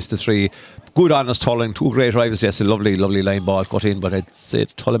 5 points to 3. Good honest hurling, 2 great rivals. Yes, a lovely line ball cut in, but I'd say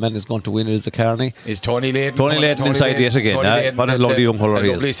Tullaman is going to win it as the Kearney. Is Tony Layden inside yet again. What a lovely young hurler he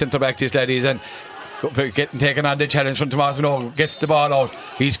is. Lovely centre back this lad is, and getting taken on the challenge from Tomas Minogue. Gets the ball out.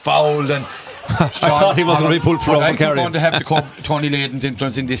 He's fouled, and I thought he was going to be pulled from I'm going to have to call Tony Layden's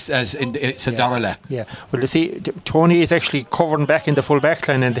influence in this as it's a Darragh. Yeah, well, you see, Tony is actually covering back in the full back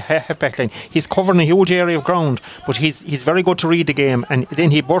line and the half back line. He's covering a huge area of ground, but he's very good to read the game, and then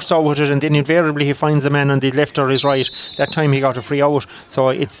he bursts out with it, and then invariably he finds a man on the left or his right. That time he got a free out,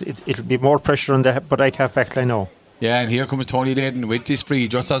 so it'll be more pressure on the Bodyke half back line now. Yeah, and here comes Tony Layden with this free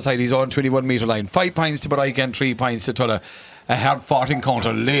just outside his own 21 metre line. 5 points to Bodyke and 3 points to Tulla. A hard-fought encounter.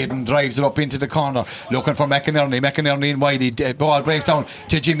 Layden drives it up into the corner, looking for McInerney. McInerney and Wiley. Ball breaks down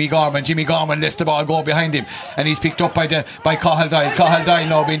to Jimmy Gorman. Jimmy Gorman lets the ball go behind him, and he's picked up by Cathal Doyle. Cathal Doyle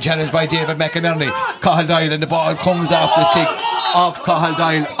now being challenged by David McInerney. Cathal Doyle, and the ball comes off the stick of Cathal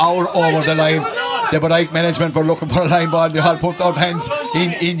Doyle out over the line. The Bodyke management were looking for a line ball. They all put out hands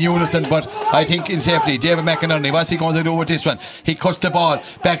in unison, but I think in safety. David McInerney, what's he going to do with this one? He cuts the ball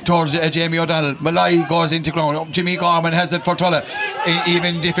back towards Jamie O'Donnell. Malai goes into ground. Jimmy Gorman has it for Tulla.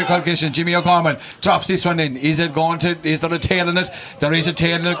 Even difficult condition. Jimmy O'Gorman drops this one in. Is there a tail in it? There is a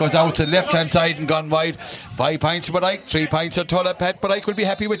tail in it. Goes out to the left hand side and gone wide. 5 points for Bodyke, 3 points for Tulla. Pat, Bodyke will be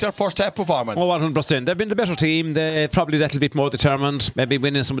happy with their first half performance. 100%. They've been the better team. They're probably a little bit more determined, maybe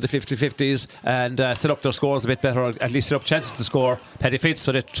winning some of the 50-50s and set up their scores a bit better, or at least set up chances to score. Paddy Fitz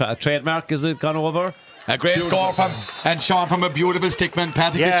for the trademark, is it gone over? A great score from a beautiful stickman,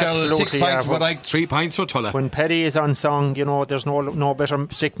 Paddy Fitzgerald. 6 points for Bodyke, 3 points for Tulla. When Paddy is on song, there's no better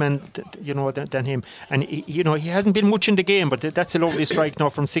stickman, than him. And he hasn't been much in the game, but that's a lovely strike now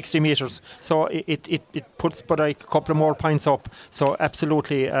from 60 metres. So it puts Bodyke a couple of more points up. So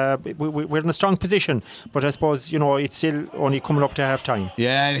absolutely, we're in a strong position. But I suppose it's still only coming up to half time.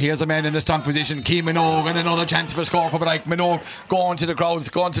 Yeah, and here's a man in a strong position, Keane Minogue, and another chance for a score for Bodyke. Minogue going to the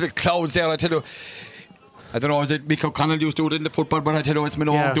clouds there. I tell you. I don't know, is it Mick O'Connell used to do it in the football, but I tell you it's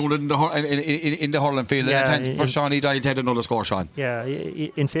Minogue doing it in the hurling field. And a chance for Shawnee Doyle to have another score, Sean. Yeah,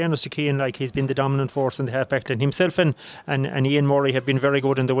 in fairness to Keane, he's been the dominant force in the half-back line. Himself and Ian Murray have been very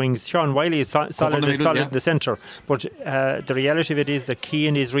good in the wings. Sean Wiley is solid in the centre. But the reality of it is that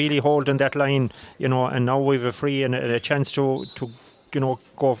Keane is really holding that line, and now we've a free and a chance to go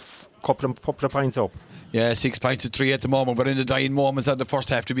a couple of points up. Yeah, 6 points to 3 at the moment. We're in the dying moments of the first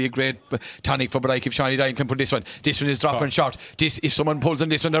half to be a great tonic for Bodyke if Shawnee Doyle can put this one. This one is dropping short. If someone pulls on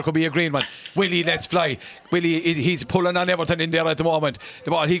this one, there could be a green one. Willie, let's fly. Willie, he's pulling on everything in there at the moment.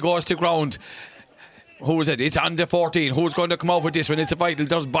 The ball, he goes to ground. Who is it? It's on the 14. Who's going to come out with this one? It's a vital.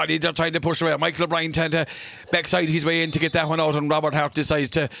 There's body. They're trying to push away. Michael O'Brien trying to backside his way in to get that one out, and Robert Hart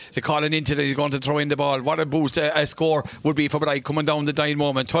decides to call it into that. He's going to throw in the ball. What a boost a score would be for Bodyke coming down the dying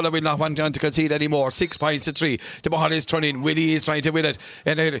moment. Tulla will not want to concede anymore. 6 points to 3. The ball is turning. Willie is trying to win it.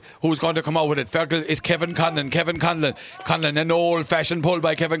 And who's going to come out with it? Fergal is Kevin Conlon. Conlon, an old-fashioned pull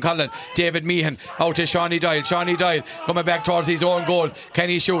by Kevin Conlon. David Meehan out to Shawnee Doyle. Shawnee Doyle coming back towards his own goal. Can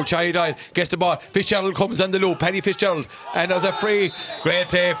he shoot? Shawnee Doyle gets the ball. Fitzgerald comes on the loop. Paddy Fitzgerald, and there's a free. Great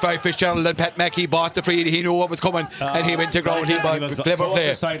play by Fitzgerald, and Pat Mackey bought the free. He knew what was coming, and he went to ground. He was clever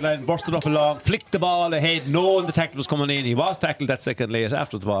play. Sideline, bursted up along, flicked the ball ahead, knowing the tackle was coming in. He was tackled that second late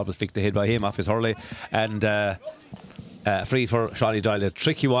after the ball was flicked ahead by him off his hurley, and free for Shawnee Doyle. A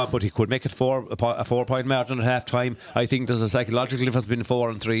tricky one, but he could make it a 4-point margin at half time. I think there's a psychological difference between 4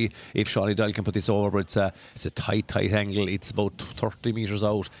 and 3 if Shawnee Doyle can put this over. But it's a tight angle. It's about 30 metres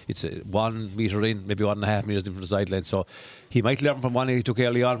out. It's 1 metre in, maybe 1.5 metres in from the sideline. So he might learn from one he took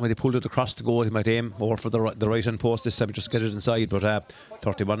early on when he pulled it across the goal. He might aim over for the right hand post this time, just get it inside. But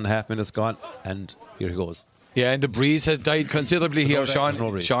 31.5 minutes gone, and here he goes. Yeah, and the breeze has died considerably here,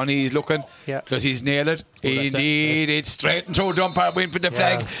 Sean. Shawnee's looking. Yeah. Does he's nailed it? Indeed, it's straight and through jumper, win for the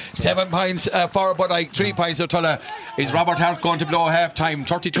flag. 7 points for Bodyke, 3 points for Tulla. Is Robert Hart going to blow half time?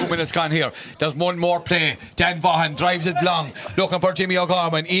 32 minutes gone here. There's one more play. Dan Vaughan drives it long, looking for Jimmy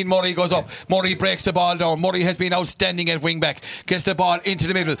O'Gorman. Ian Murray goes up. Murray breaks the ball down. Murray has been outstanding at wing back. Gets the ball into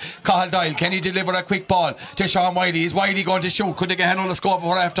the middle. Cathal Doyle, can he deliver a quick ball to Sean Wiley? Is Wiley going to shoot? Could they get another score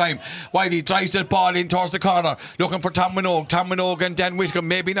before half time? Wiley drives the ball in towards the corner, looking for Tom Minogue. Tom Minogue and Dan Whitcomb,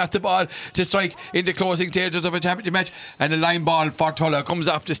 maybe not the ball to strike in the closing stages of a championship match, and a line ball for Tulla comes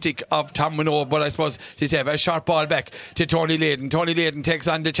off the stick of Tom Minogue, but I suppose she's a short ball back to Tony Layden. Tony Layden takes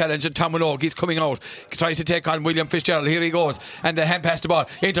on the challenge and Tom Minogue, he's coming out, tries to take on William Fitzgerald. Here he goes, and the hand pass the ball,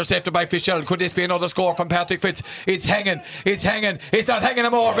 intercepted by Fitzgerald. Could this be another score from Patrick Fitz? It's hanging, it's not hanging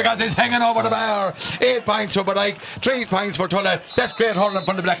anymore because it's hanging over the bar. 8 points for Bodyke, 3 points for Tulla. That's great hurling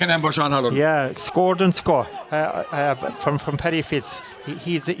from the Black and Amber, Sean Holland. Yeah, scored and score from Paddy Fitz.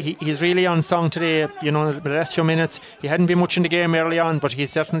 He's really on song today. You know, the last few minutes he hadn't been much in the game early on, but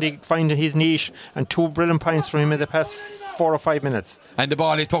he's certainly finding his niche, and 2 brilliant points from him in the past 4 or 5 minutes. And the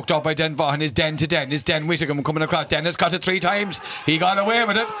ball is poked up by Dan Vaughan. Is Dan to Dan. Is Dan Whittingham coming across. Dan has got it 3 times. He got away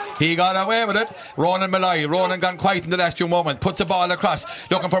with it. Ronan Malloy. Ronan gone quiet in the last few moments. Puts the ball across,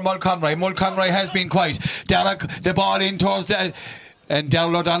 looking for Mull Conroy. Mull Conroy has been quiet. Derek, the ball in towards the... And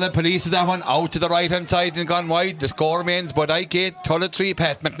Darrell O'Donnell polices that one out to the right hand side and gone wide. The score remains Bodyke 8, Tulla 3,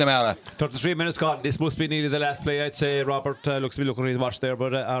 Pat McNamara. 33 minutes gone. This must be nearly the last play, I'd say. Robert looks to be looking at his watch there,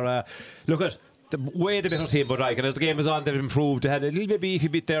 but look at the better team, Bodyke, and as the game is on, they've improved. They had a little bit beefy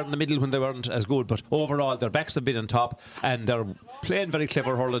bit there in the middle when they weren't as good, but overall their backs have been on top, and they're playing very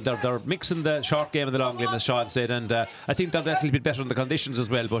clever hurling. They're mixing the short game and the long game, as Sean said, and I think they're a little bit better in the conditions as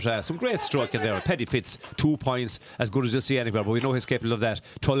well. But some great stroke in there. Paddy Fitz, 2 points, as good as you'll see anywhere, but we know he's capable of that.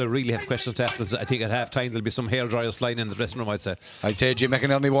 Tulla really have questions to ask. I think at half time there'll be some hair dryers flying in the dressing room, I'd say. Jim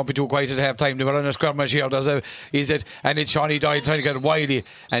McInerney won't be too quiet at half time. They were on a skirmish here. And it's Shawnee Doyle trying to get Wiley,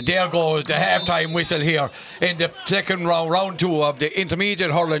 and there goes the half time whistle here in the second round 2 of the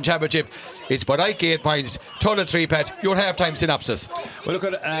Intermediate Hurling Championship. It's Bodyke 8 points, Tulla 3, Pat. Your half-time synopsis. Well, look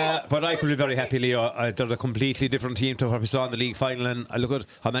at Bodyke will be very happy, Leo. They're a completely different team to what we saw in the league final, and I look at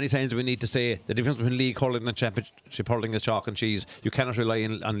how many times do we need to say the difference between league hurling and championship hurling is chalk and cheese. You cannot rely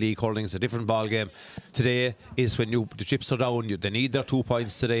on league hurling. It's a different ball game. Today is when the chips are down. They need their 2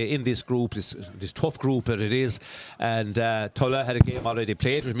 points today in this group, this tough group that it is. And Tulla had a game already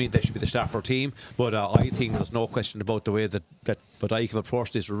played, which means they should be the starter team. But I think there's no question about the way that Bodyke have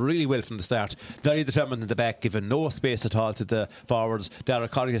approached this really well from the start. Very determined in the back, given no space at all to the forwards.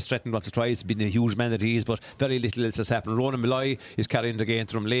 Derek Corrie has threatened once or twice, been a huge man that he is, but very little else has happened. Ronan Malloy is carrying the game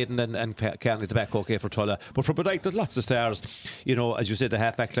through Layden and carrying at the back okay for Tulla. But for Bodyke, there's lots of stars. You know, as you said, the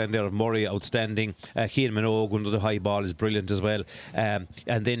half-back line there of Murray, outstanding. Cian Minogue under the high ball is brilliant as well. And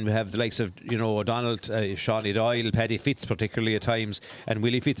then we have the likes of, O'Donnell, Shawnee Doyle, Paddy Fitz particularly at times, and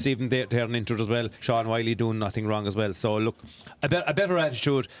Willie Fitz even there into it as well. Sean Wiley doing nothing wrong as well. So look, a better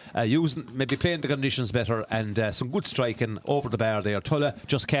attitude, maybe playing the conditions better, and some good striking over the bar there. Tulla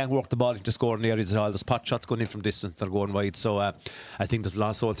just can't work the ball into scoring areas at all. There's pot shots going in from distance, they're going wide. So I think there's a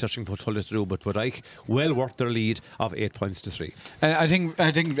lot of soul searching for Tulla to do, but Bodyke well worth their lead of 8 points to 3. I think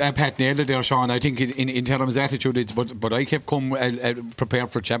Pat nailed it there, Sean. I think in terms of his attitude, Bodyke have come prepared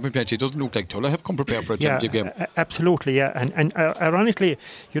for a championship match. It doesn't look like Tulla have come prepared for a championship game. Absolutely, yeah. And ironically,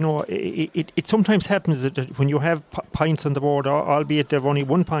 it sometimes happens that when you have points on the board, albeit they've only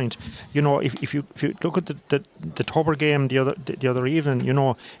 1 point, if you look at the Tubber game the other evening,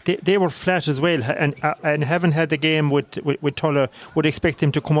 they were flat as well, and having had the game with Tulla, would expect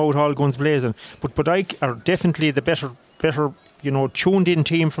them to come out all guns blazing. But Bodyke are definitely the better tuned in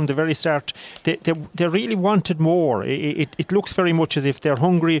team from the very start. They really wanted more. It looks very much as if they're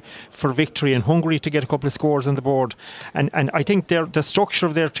hungry for victory and hungry to get a couple of scores on the board. And I think the structure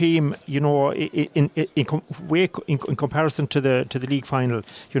of their team, in comparison to the league final,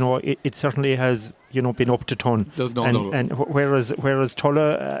 it certainly has been up to ton. And whereas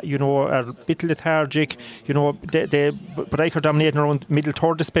Tulla, are a bit lethargic. Bodyke are dominating around middle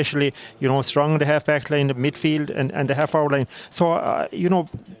third, especially. Strong in the half back line, the midfield, and the half forward line. So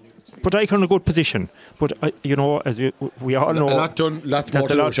Bodyke are in a good position. But, as we all know, a lot done, that's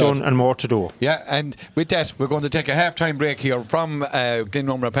a lot done and more to do. Yeah, and with that, we're going to take a half-time break here from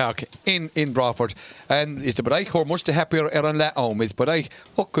Glenmora Park in Bradford. And is the Bodyke who are much the happier on that home? Is Bodyke,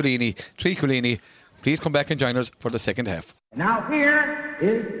 Colini, Tree Colini. Please come back and join us for the second half. Now here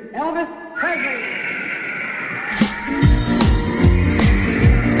is Elvis Presley.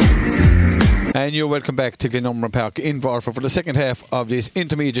 And you're welcome back to Glenmora Park in Bradford for the second half of this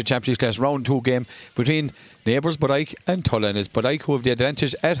intermediate championship class round 2 game between neighbours Bodyke and Tulla. And it's Bodyke who have the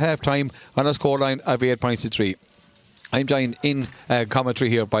advantage at half time on a scoreline of 8 points to 3. I'm joined in commentary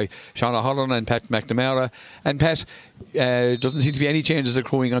here by Sean O'Halloran and Pat McNamara. And Pat, doesn't seem to be any changes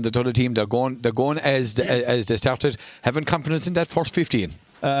accruing on the Tulla team. They're going as they started. Having confidence in that first 15.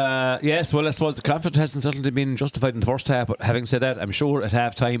 Yes, well, I suppose the confidence hasn't certainly been justified in the first half, but having said that, I'm sure at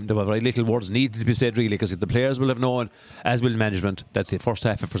half time there were very little words needed to be said, really, because the players will have known, as will management, that the first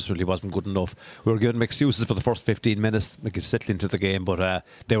half effort really wasn't good enough. We were given excuses for the first 15 minutes, settling into the game, but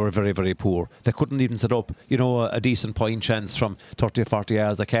they were very, very poor. They couldn't even set up, a decent point chance from 30 or 40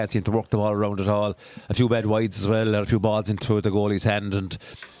 yards. They can't seem to work the ball around at all. A few bad wides as well, a few balls into the goalie's hand,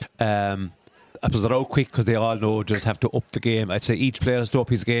 and I suppose they're out quick because they all know just have to up the game. I'd say each player has to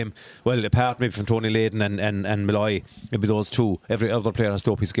up his game. Well, apart maybe from Tony Layden and Malloy, maybe those two. Every other player has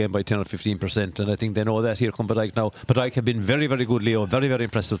to up his game by 10 or 15%, and I think they know that. Here come Bodyke now. Bodyke have been very, very good, Leo. Very, very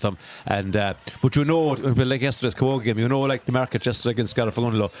impressed with them. And but like yesterday's Camogie game, like the market yesterday against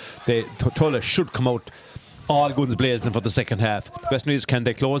Scarafagundlo, Tulla should come out all guns blazing for the second half. The question is, can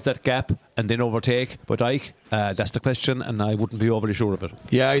they close that gap and then overtake Bodyke? That's the question, and I wouldn't be overly sure of it.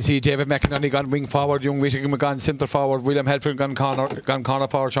 Yeah, I see David McInerney gone wing forward, Young Whittingham gone centre forward, William Helford gone corner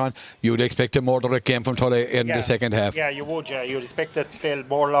forward, Sean. You'd expect a more direct game from Tulla in the second half. Yeah, you would, yeah. You'd expect that to play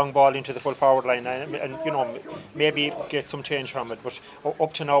more long ball into the full forward line and maybe get some change from it. But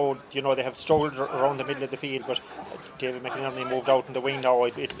up to now, they have struggled around the middle of the field, but David McInerney moved out in the wing now.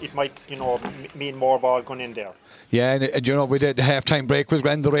 It might, mean more ball going in there. Yeah, and with the half-time break was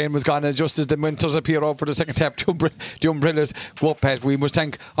grand, the rain was gone, and just as the winters appear out for the second half, the umbrellas go up, Pat. We must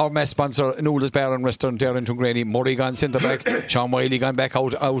thank our match sponsor, Nuala's Bar and Restaurant there in Tuamgraney. Murray gone centre back, Sean Wiley gone back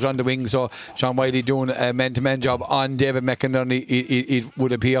out on the wing, so Sean Wiley doing a man-to-man job on David McInerney, it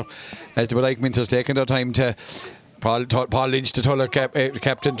would appear, as the Bodyke Minters taking their time to Paul Lynch, the Tulla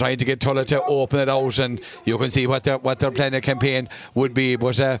captain, trying to get Tulla to open it out, and you can see what their plan of campaign would be.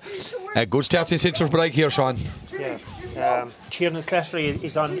 But a good starting centre for Bodyke here, Sean. Yeah, Tiernan Slattery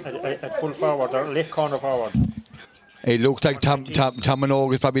is on at full forward, or left corner forward. It looks like Tom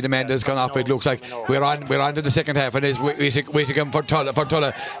Minogue is probably the man that's gone off. It looks like we're on to the second half, and is waiting for Tulla.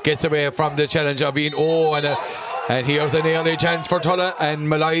 Tulla gets away from the challenge of Ian. And here's an early chance for Tulla, and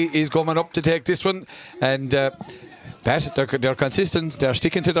Malloy is coming up to take this one, and. Pat, they're consistent. They're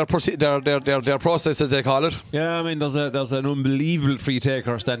sticking to their process, as they call it. Yeah, I mean, there's an unbelievable free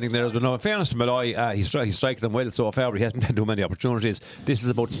taker standing there. But no, in fairness to Malloy, he's striking them well so far. He hasn't had too many opportunities. This is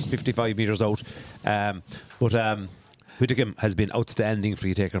about 55 metres out. But Whittingham has been outstanding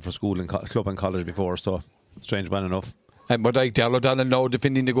free taker for school and club and college before. So strange man enough. And Bodyke, Darrell O'Donnell now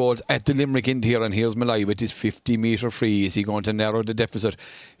defending the goals at the Limerick end here, and here's Malloy with his 50-metre free. Is he going to narrow the deficit?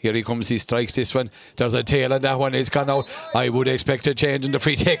 Here he comes, he strikes this one. There's a tail on that one, it's gone out. I would expect a change in the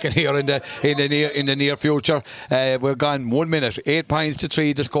free taking here in the near future. We're gone 1 minute, 8 points to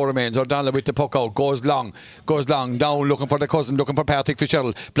 3, the score remains. O'Donnell with the puck out, goes long, down, looking for the cousin, looking for Patrick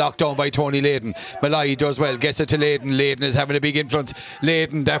Fitzgerald, blocked down by Tony Layden. Malloy does well, gets it to Layden is having a big influence.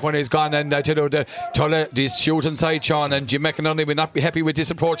 Layden, that one is gone, and the Tulla, this shooting side, Sean, and Jim McInerney will not be happy with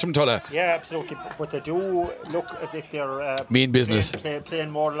this approach from Tulla. Yeah, absolutely, but they do look as if they're mean business, playing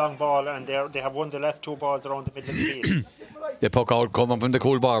more long ball, and they have won the last 2 balls around the middle of the field. The puck out coming from the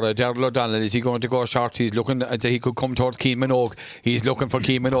cool bar. Darrell O'Donnell, is he going to go short? He's looking, I'd say he could come towards Keane Minogue. He's looking for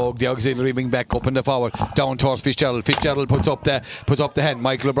Keane Minogue, the auxiliary wing back up in the forward, down towards Fitzgerald. Fitzgerald puts up the hand.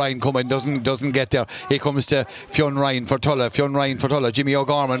 Michael O'Brien coming, doesn't get there. He comes to Fionn Ryan for Tulla. Jimmy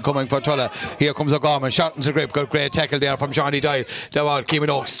O'Gorman coming for Tulla. Here comes O'Gorman, shortens the grip, got great tackle there from Johnny Doyle. The ball, Keane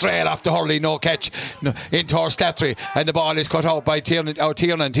Minogue straight off the hurley, no catch, in towards Slattery, and the ball is cut out by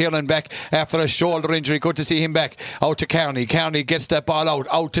Tiernan back after a shoulder injury. Good to see him back. Out to Kearney gets that ball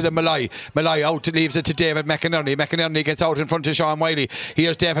out to the Malloy out, leaves it to David McInerney gets out in front of Sean Wiley.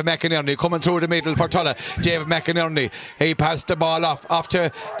 Here's David McInerney coming through the middle for Tulla. David McInerney, he passed the ball off to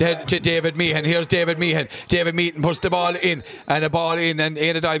David Meehan. Here's David Meehan puts the ball in, and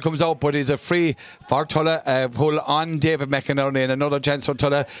Éanna Doyle comes out, but is a free for Tulla. Pull on David McInerney, and another chance for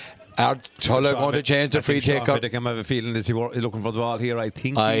Tulla. Are Tulla going to change the free taker? I have a feeling is he looking for the ball here. I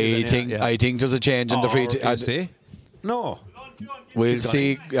think there's a change in the free taker. No. We'll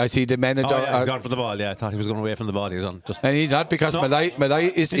see. I see the men. He's gone for the ball. Yeah, I thought he was going away from the ball. He's on just. And he's not, because Malay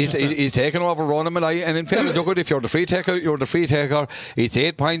is taking over Ronan Malay. And in fairness, look, if you're the free taker, you're the free taker. It's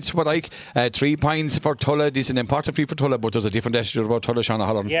 8 points for Bodyke, 3 points for Tulla. This is an important free for Tulla, but there's a different attitude about Tulla, Sean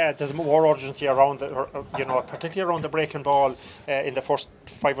O'Halloran. Yeah, there's more urgency around, particularly around the breaking ball in the first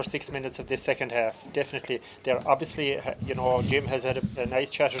 5 or 6 minutes of this second half. Definitely, they're obviously, Jim has had a nice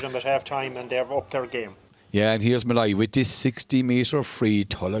chat with them at half time, and they've upped their game. Yeah, and here's Malay with this 60-metre free.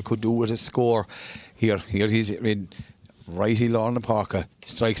 Tulla could do with a score. Here he's in righty Lorna Parker.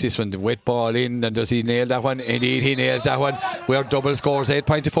 Strikes this one, the wet ball in, and does he nail that one? Indeed, he nails that one. We're double scores,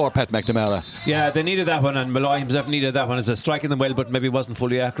 8-4, Pat McNamara. Yeah, they needed that one, and Malloy himself needed that one as a striking them well, but maybe wasn't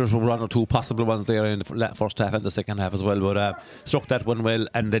fully accurate with 1 or 2 possible ones there in the first half and the second half as well. But struck that one well,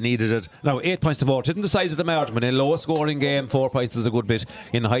 and they needed it. Now 8 points to 4, isn't the size of the margin, but in a low scoring game 4 points is a good bit.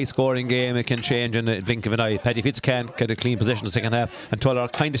 In a high scoring game it can change in a blink of an eye. Paddy Fitz can't get a clean possession in the second half, and Tulla are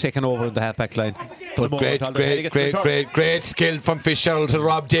kind of taking over in the half back line. But great skill from Fitzgerald to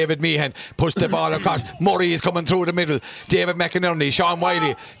rob David Meehan. Push the ball across. Murray is coming through the middle. David McInerney, Sean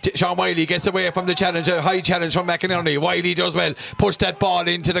Wiley gets away from the challenge. A high challenge from McInerney. Wiley does well. Push that ball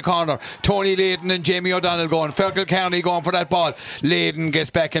into the corner. Tony Layden and Jamie O'Donnell going. Fergal Kearney going for that ball. Layden gets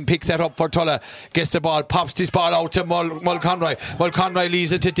back and picks that up for Tulla. Gets the ball, pops this ball out to Mulconroy. Mulconroy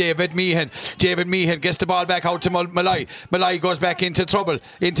leaves it to David Meehan. David Meehan gets the ball back out to Malay. Malay goes back into trouble,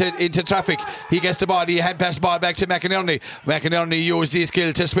 into traffic. He gets the ball. He hand pass the ball back to McInerney. McInerney used his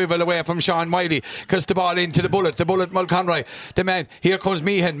skill to swivel away from Sean Wiley. Cuts the ball into the bullet Mulconroy. The man, here comes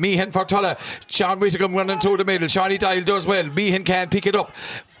Meehan for Tulla. Sean Whittingham running through the middle. Shawnee Dial does well. Meehan can't pick it up.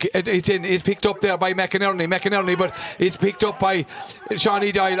 It's picked up there by McInerney, but it's picked up by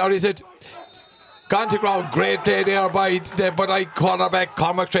Shawnee Dial, or is it gone to ground? Great play there by the Bodyke cornerback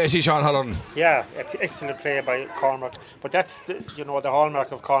Cormac Tracy, Sean O'Halloran. Yeah, excellent play by Cormac. But that's the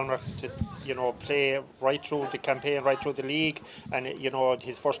hallmark of Cormac's, just play right through the campaign, right through the league, and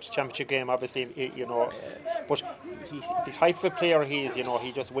his first championship game, obviously, but he's the type of player he is.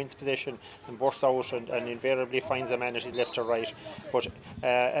 He just wins possession and bursts out and invariably finds a man at his left or right. But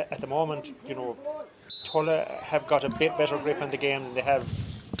at the moment, Tulla have got a bit better grip on the game than they have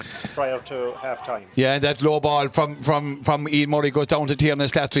prior to half time. Yeah, and that low ball from Ian Murray goes down to Tiernan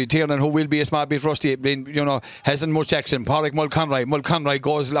Slattery. Tiernan, who will be a small bit rusty, hasn't much action. Pádraig Mulconroy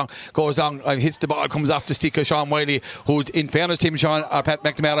goes long and hits the ball, comes off the stick of Sean Wiley, who, in fairness to him, Sean, or Pat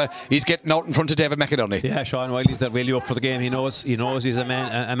McNamara, he's getting out in front of David McInerney. Yeah, Sean Wiley's really up for the game. He knows he's a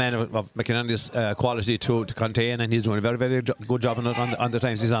man of McInerney's quality to contain, and he's doing a very, very good job on the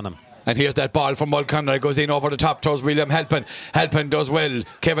times he's on him. And here's that ball from Mulconroy, goes in over the top towards William Halpin. Halpin does well.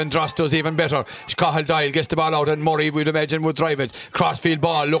 Kevin Drost does even better. Cathal Dial gets the ball out, and Murray, we'd imagine, would drive it. Crossfield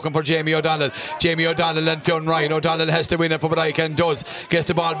ball looking for Jamie O'Donnell. Jamie O'Donnell and Fionn Ryan. O'Donnell has to win it for Bodyke and does. Gets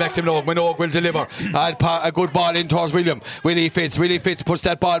the ball back to Minogue. Minogue will deliver. A good ball in towards William. Willie Fitz puts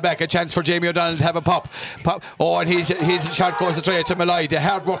that ball back. A chance for Jamie O'Donnell to have a pop. Oh, and his shot goes astray to Malay. The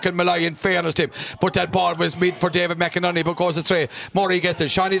hard working Malay, in fairness to him. But that ball was mid for David McInerney, but goes astray. Murray gets it.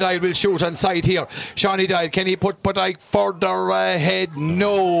 Shawnee Dial will shoot on side here. Shawnee Dial, can he put Bodyke further ahead?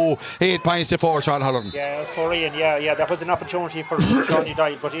 No. 8 points to 4, Sean O'Halloran. Yeah, for Ian, yeah, that was an opportunity for Shawnee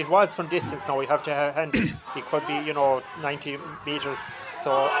Dial, but it was from distance now. We have to hand it. It could be, 90 metres.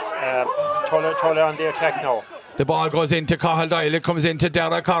 So Tulla on the attack now. The ball goes into Cathal Dial. It comes into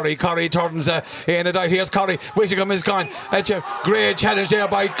Dara Corrie. Corrie turns in a dive. Here's Corrie. Whittingham is gone. A great challenge there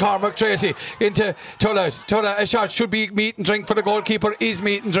by Cormac Tracy into Tulla. A shot should be meat and drink for the goalkeeper. Is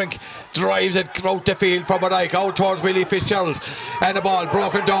meat and drink. Drives it out the field for Bodyke, out towards Willie Fitzgerald. And the ball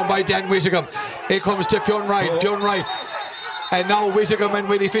broken down by Dan Whittingham. It comes to Fionn Wright. And now Whittingham and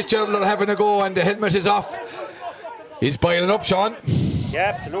Willie Fitzgerald are having a go, and the helmet is off. He's boiling up, Sean.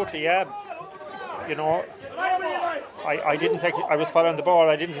 Yeah, absolutely, yeah. I didn't actually, I was following the ball.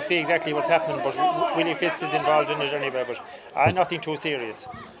 I didn't see exactly what's happening, but Willie Fitz is involved in it anyway. But nothing too serious.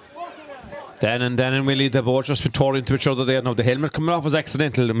 Dan and Willie, they both just tore into each other there. Now the helmet coming off was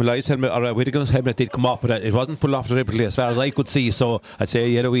accidental. The Malay's helmet, or Whittingham's helmet, did come off, but it wasn't pulled off deliberately as far as I could see. So I'd say a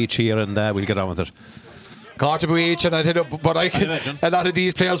yellow each here, and we'll get on with it. Got to be each, and a lot of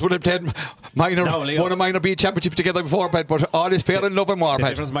these players would have played won a minor B championship together before, but all is fair in love and war. The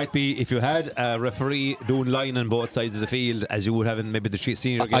difference might be if you had a referee doing line on both sides of the field, as you would have in maybe the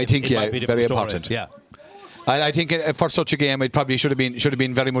senior game. I think, it might be very story. important. Yeah. I think for such a game it probably should have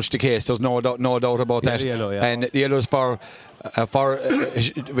been very much the case. There's no doubt about that. Yellow, yeah. And the yellow's for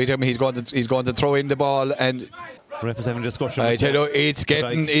he's going to throw in the ball, and ref is having a discussion. I tell you,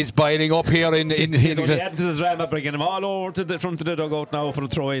 it's biling up here in he's only adding to the drama, bringing him all over to the front of the dugout now for the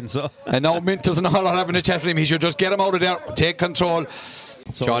throw in. So and now Minters and all are having a chat with him. He should just get him out of there, take control.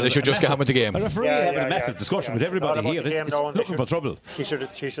 So Charlie should just get him with the game. A referee having a massive discussion with everybody here. It's looking for trouble. He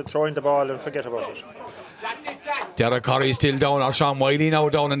should throw in the ball and forget about it. Derek Curry still down, or Sean Wiley now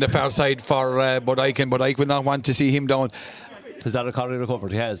down on the far side for Bodyke, and Bodyke would not want to see him down. Has Derek Curry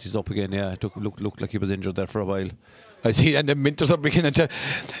recovered? He has. He's up again. Yeah, looked like he was injured there for a while. I see, and the Minters are beginning to.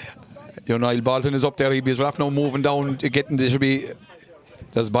 Niall Bolton is up there. He's rough now, moving down, getting. There should be.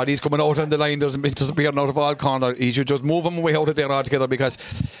 There's bodies coming out on the line. There's Minters appearing out of all corner. He should just move him away out of there altogether, because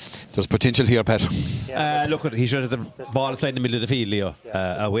there's potential here, Pat. Look, he should have the ball inside the middle of the field, Leo,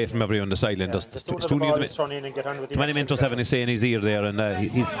 away from everyone on the sideline. There's too many Minters having his say in his ear there, and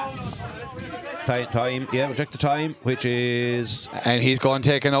he's time. Yeah, we'll check the time, which is. And he's going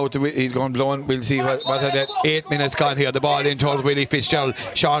taken out. He's going blown. We'll see what are that. 8 minutes gone here. The ball in towards Willie Fitzgerald.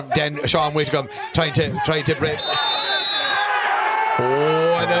 Sean Whitcomb trying to break.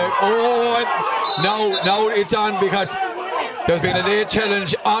 Now it's on, because there's been a late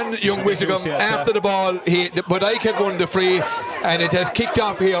challenge on young Whitcomb after the ball. Bodyke had won the free, and it has kicked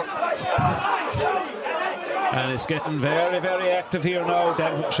off here. And it's getting very, very active here now.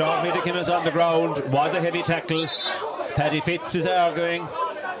 Then Sean Whitcomb is on the ground. Was a heavy tackle. Paddy Fitz is arguing.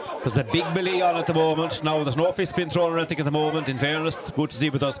 There's a big belly on at the moment. Now there's no fist being thrown or anything at the moment. In fairness, good to see,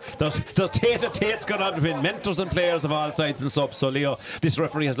 but there's Tate's going on between mentors and players of all sides and subs. So Leo, this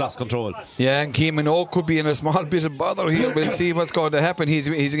referee has lost control. Yeah, and Keeman O could be in a small bit of bother here. We'll see what's going to happen. He's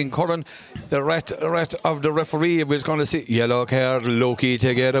incurring the rat of the referee. We're going to see yellow card. Lucky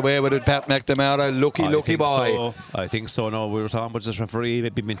to get away with it, Pat McNamara. Lucky boy. So. I think so. No, we were talking about this referee.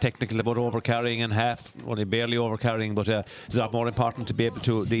 Maybe been technical about overcarrying and half, only barely overcarrying, but it's a lot more important to be able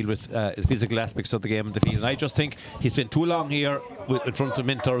to deal with the physical aspects of the game in the field. And I just think he's been too long here in front of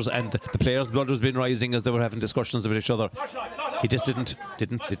Minters, and the players' blood has been rising as they were having discussions with each other. He just didn't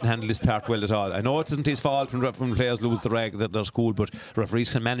handle his part well at all. I know it isn't his fault when players lose the rag that they're school, but referees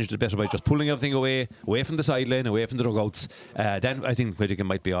can manage it better by just pulling everything away from the sideline, away from the dugouts. Then I think Whitcomb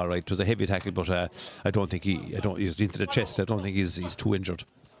might be all right. It was a heavy tackle, but I don't think he's into the chest. I don't think he's too injured.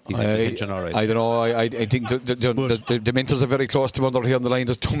 I don't know. I think the Minters are very close to one another here on the line.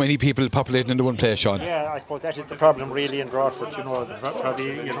 There's too many people populating into one place, Sean. Yeah, I suppose that is the problem really in Broadford. Probably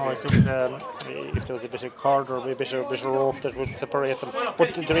if there was a bit of cord or a bit of rope that would separate them.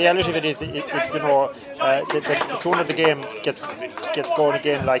 But the reality of it is, the sooner the game gets going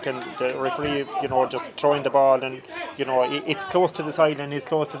again, like, and the referee, just throwing the ball, and it's close to the sideline, it's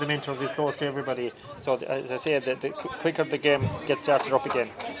close to the Minters, it's close to everybody. So as I say, the quicker the game gets started up again.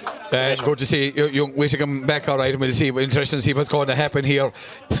 Good to see young Whitcomb back all right, and we'll see. Interesting to see what's going to happen here.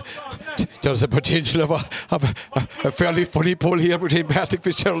 There's a potential of a fairly funny pull here between Patrick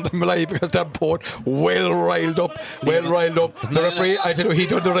Fitzgerald and Malay, because they're both well riled up. The referee, I tell you, he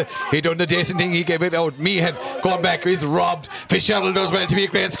done the decent thing. He gave it out. Meehan going back, he's robbed. Fitzgerald does well to be a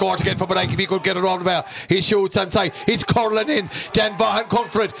great score to get for Bodyke if he could get it over there. He shoots inside. He's curling in. Dan Vaughan come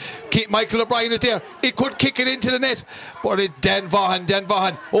for it. Michael O'Brien is there. He could kick it into the net, but it's Dan Vaughan.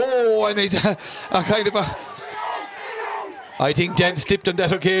 Oh, and he's a kind of a. I think Dan slipped on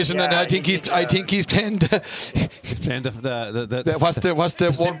that occasion, and I think he's playing what's the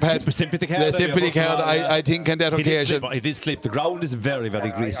one pad? Sympathy card. The sympathy card. I think on that occasion. He did slip. The ground is very, very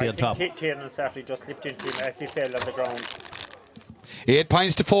greasy on top. Tiernan Saffrey just slipped into him as he fell on the ground. 8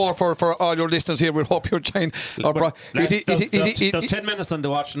 points to 4 for all your listeners here. We hope you're trying. There's 10 minutes on the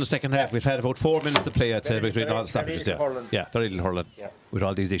watch in the second half. We've had about 4 minutes to play between all the stoppages. Yeah, very little hurling. Yeah. With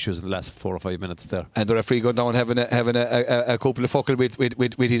all these issues in the last 4 or 5 minutes there. And the referee going down having a couple of fuckle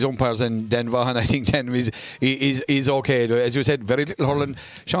with his umpires, and Dan Vaughan, I think Dan is okay. As you said, very little hurling.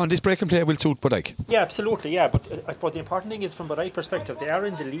 Sean, this break and play will suit Bodyke. Yeah, absolutely. Yeah, but I suppose the important thing is, from Bodyke perspective, they are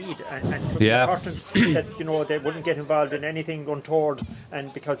in the lead, and important that they wouldn't get involved in anything untoward,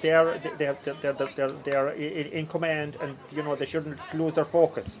 and because they are in command, and they shouldn't lose their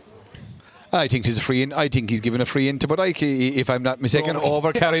focus. I think he's a free in. I think he's given a free in to Bodyke, if I'm not mistaken.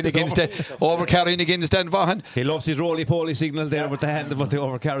 Overcarrying against Dan Vaughan. He loves his roly-poly signal there with the hand about the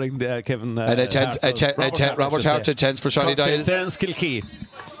overcarrying, Kevin. And Robert Hart, a chance for Shawnee Dial. St. Kilkee,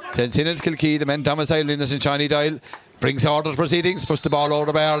 the men domiciled in us in Shawnee Dial. Brings order to proceedings, puts the ball over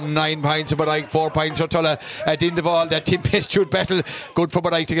the bar. 9 points for Bodyke, 4 points for Tulla. At the end of all, that tempestuous battle, good for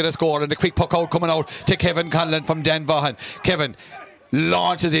Bodyke to get a score, and the quick puck out coming out to Kevin Conlon from Dan Vaughan. Kevin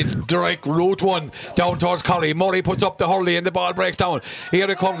launches it direct route one down towards Corrie. Murray puts up the hurley and the ball breaks down. Here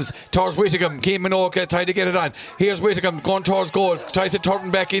it comes towards Whittingham. Keane Minogue trying to get it on. Here's Whittingham going towards goals, tries to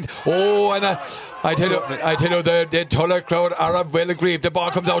turn back in. I tell you, the Tulla crowd are well aggrieved. The ball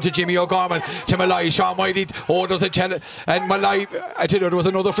comes out to Jimmy O'Gorman, to Malai. Sean Whitey, there's a challenge, and Malai, I tell you, there was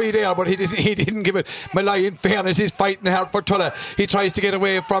another free there, but he didn't give it. Malai, in fairness, is fighting hard for Tulla. He tries to get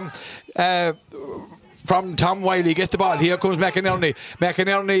away from Tom Wiley, gets the ball. Here comes McInerney.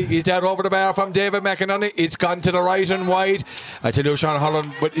 McInerney is there over the bar from David McInerney. It's gone to the right and wide. I tell you, Sean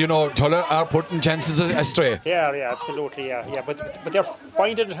Holland, but Tulla are putting chances astray. Yeah, absolutely, yeah. But they're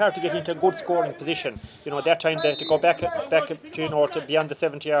finding it hard to get into a good scoring position. That time they have to go back to beyond the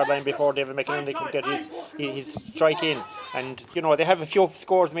 70-yard line before David McInerney can get his strike in. And they have a few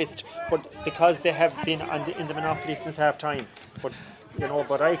scores missed, but because they have been in the monopoly since half time. But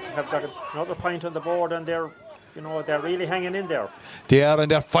Bodyke have got another point on the board, and they're really hanging in there. They are, and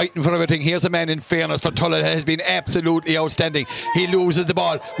they're fighting for everything. Here's a man, in fairness, for Tulla has been absolutely outstanding. He loses the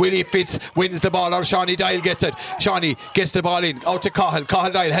ball. Willie Fitz wins the ball, or Shawnee Dial gets it. Shawnee gets the ball in, out to Cahill.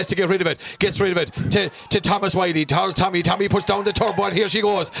 Cahill Dial has to get rid of it. Gets rid of it to Thomas Wiley. Towards Tommy. Tommy puts down the turbo, and here she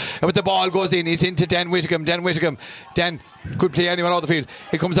goes. But the ball goes in. It's into Dan Whittingham. Dan could play anyone out the field.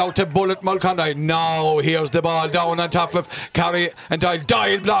 It comes out to Bullet Mulconroy. Now here's the ball down on top of Corrie and Dial.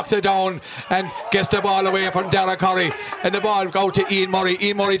 Dial blocks it down and gets the ball away from Dara Corrie, and the ball goes to Ian Murray.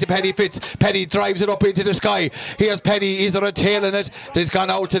 Ian Murray to Penny Fitz. Penny drives it up into the sky. Here's Penny. Is there a tail in it? It's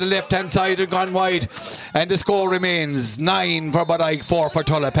gone out to the left hand side and gone wide, and the score remains 9 for Bodyke, 4 for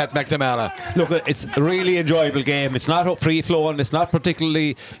Tulla. Pat McNamara. Look, it's a really enjoyable game. It's not free flowing. It's not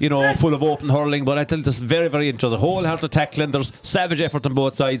particularly full of open hurling, but I tell you, it's very, very interesting. Wholehearted tackling. There's savage effort on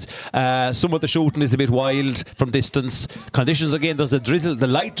both sides. Some of the shooting is a bit wild from distance. Conditions again, there's a drizzle, the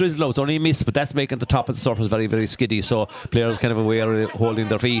light drizzle out, only miss, but that's making the top of the surface very, very skiddy, so players kind of aware of holding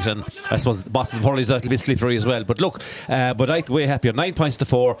their feet, and I suppose the bosses of hurling is a little bit slippery as well. But look, Bodyke way happier, 9 points to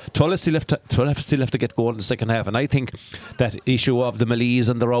 4. Tulla still have to get going in the second half, and I think that issue of the malaise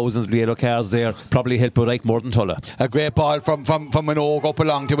and the rows and the yellow cards there probably help Bodyke more than Tulla. A great ball from Minogue up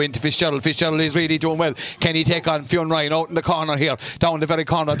along to win to Fitzgerald. Fitzgerald is really doing well. Can he take on Fionn Ryan out in the corner here, down the very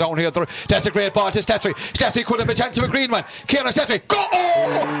corner, down here? That's a great ball to Statry. Statry could have a chance of a green one. Ciara Statry, go!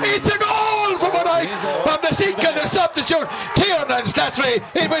 It's a goal for Bodyke from the sink and the substitute. Tiernan Statry,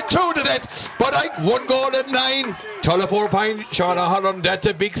 it went through the net. Bodyke 1 goal and 9. Tulla 4 points. Sean Holland, that's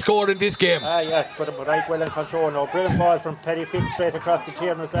a big score in this game. Yes, but Bodyke well in control now. Brilliant ball from Petty Fitz straight across to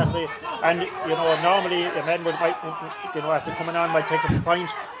Tiernan Statry, and normally a man might after coming on might take a point,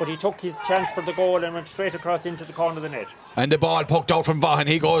 but he took his chance for the goal and went straight across into the corner of the net. And the ball poked out from Vaughan.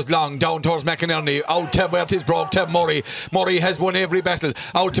 He goes long down towards McInerney, out to where it is broke to Murray. Murray has won every battle.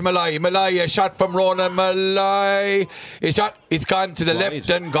 Out to Malai. Malai, a shot from Ronan Malai. It's gone to the left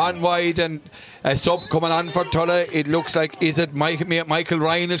and gone wide, and a sub coming on for Tulla. It looks like, is it Michael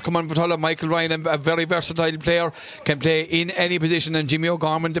Ryan is coming for Tulla? Michael Ryan, a very versatile player, can play in any position, and Jimmy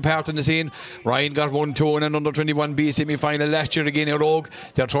O'Gorman departing the scene. Ryan got 1-2 in an under 21B semi-final last year again at Rogue.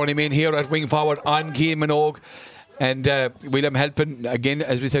 They're throwing him in here at wing forward on Keane Minogue, and William helping again,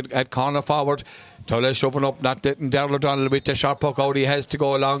 as we said, at corner forward. Tulla shoving up, not letting Darrell O'Donnell with the shot puck out. He has to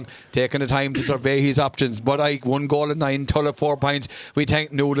go along, taking the time to survey his options. Bodyke 1 goal and 9, Tulla 4 points. We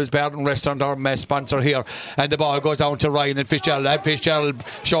thank Noodles Bar and Restaurant, our mess sponsor here. And the ball goes down to Ryan and Fitzgerald. And Fitzgerald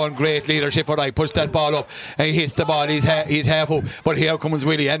showing great leadership. Bodyke puts that ball up and he hits the ball. He's half up. But here comes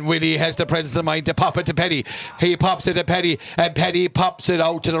Willie, and Willie has the presence of mind to pop it to Petty. He pops it to Petty, and Petty pops it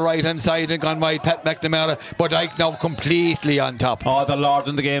out to the right hand side and gone wide. Pat McNamara. Bodyke now completely on top. Oh, they're lord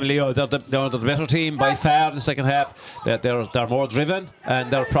in the game, Leo. They're the better team by far in the second half. They're more driven, and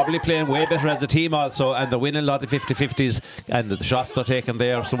they're probably playing way better as a team also, and they're winning a lot of 50-50s, and the shots they're taking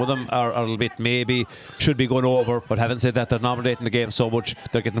there, some of them are a little bit maybe should be going over, but having said that, they're dominating the game so much.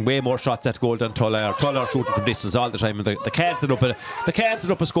 They're getting way more shots at goal than Tulla are. Tulla are shooting from distance all the time, and they can't set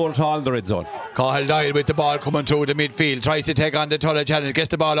up a score at all in the red zone. Cahill Dial with the ball coming through the midfield, tries to take on the Tulla challenge, gets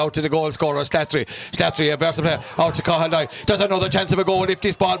the ball out to the goal scorer Statry, a versatile player, out to Cahill Dial. There's another chance of a goal if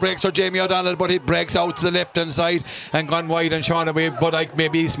this ball breaks for Jamie O'Donnell, but it breaks out to the left hand side and gone wide, and Sean away. But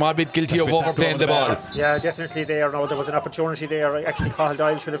maybe a small bit guilty of overplaying the ball. Yeah, definitely there. No, there was an opportunity there. Actually, Cahill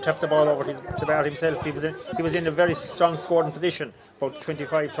Dial should have tapped the ball over the bar himself. He was in a very strong scoring position, about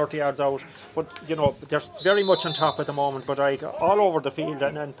 25, 30 yards out. But, you know, they're very much on top at the moment, but all over the field,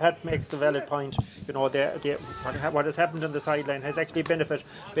 and Pat makes the valid point. You know, what has happened on the sideline has actually benefited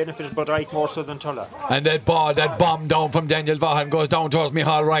Bodyke more so than Tulla. And that bomb down from Daniel Vaughan goes down towards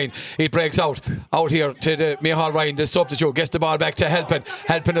Micheál Ryan. It breaks out here to the Micheál Ryan, the substitute, gets the ball back to Helpin.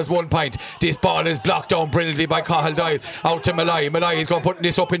 Helpin has 1 point. This ball is blocked down brilliantly by Cathal Doyle. Out to Malloy. Malloy is going to put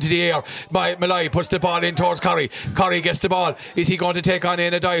this up into the air. Malloy puts the ball in towards Corrie. Corrie gets the ball. Is he going to take on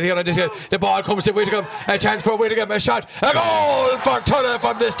Éanna Doyle here? And the ball comes to Whittingham. A chance for Whittingham. A shot. A goal for Tulla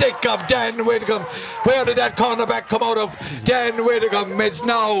from the stick of Dan Whittingham. Where did that cornerback come out of? Dan Whittingham. It's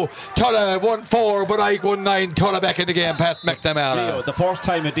now Tulla 1-4, Bodyke 1-9. Tulla back in the game. Pat McNamara. The first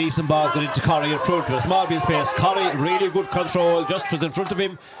time a decent ball got into Corrie in front with a small bit of space. Corrie, really good control, just was in front of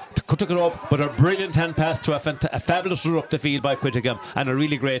him, took it up, but a brilliant hand pass to a fabulous run up the field by Whittingham, and a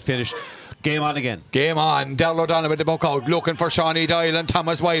really great finish. Game on again. Game on. Darrell O'Donnell with the buck out, looking for Shawnee Doyle and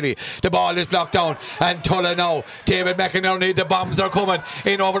Thomas Wiley. The ball is blocked down, and Tulla now. David McInerney, the bombs are coming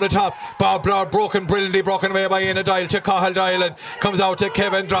in over the top. Ball brilliantly broken away by Éanna Doyle to Cathal Doyle, and comes out to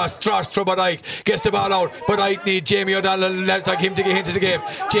Kevin Drost for Bodyke. Gets the ball out. Bodyke need Jamie O'Donnell, left like him to get into the game.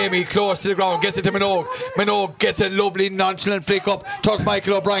 Jamie close to the ground, gets it to Minogue. Minogue gets a lovely nonchalant flick up towards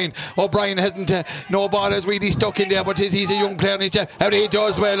Michael O'Brien. O'Brien hasn't, no ball has really stuck in there, but he's a young player, and he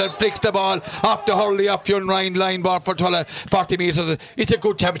does well and flicks the ball off the Hurley, off Fionn Ryan line ball for Tulla, 40 metres. It's a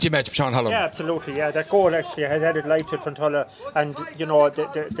good championship match, Sean Hallam. Yeah, absolutely. Yeah, that goal actually has added life to it from Tulla, and you know,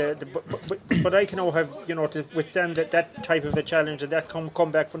 but I can now have, you know, to withstand that type of a challenge and that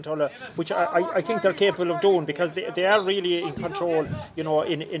come back from Tulla, which I think they're capable of doing, because they are really in control, you know,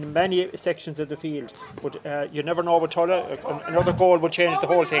 in many sections of the field. But you never know with Tulla, another goal would change the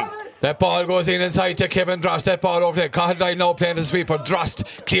whole thing. That ball goes inside to Kevin Drost. That ball over there. Cathal Doyle now playing the sweeper. Drost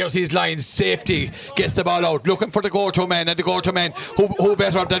clears his lines. Safety gets the ball out. Looking for the go-to man. And the go-to man, who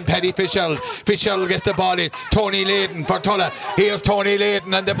better than Paddy Fitzgerald. Fitzgerald gets the ball in. Tony Layden for Tulla. Here's Tony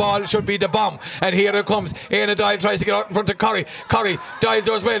Layden, and the ball should be the bomb. And here it comes. Éanna Doyle tries to get out in front of Corrie. Doyle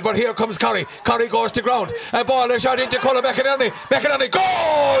does well, but here comes Corrie. Corrie goes to ground. A ball is shot into Colin McInerney.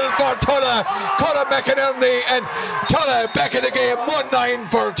 Goal for Tulla. Colin McInerney, and Tulla back in the game. 1-9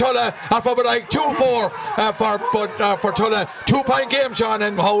 for Tulla. For Bodyke, 2-4 for Tulla. 2-point game, Sean,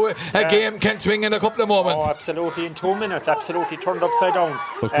 and how a game can swing in a couple of moments. Oh, absolutely, in 2 minutes, absolutely turned upside down.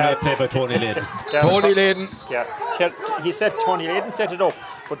 It was great play by Tony Layden. Tony Layden. Yeah, he said Tony Layden set it up,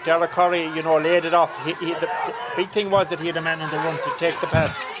 but Derek Corrie, you know, laid it off. The big thing was that he had a man in the run to take the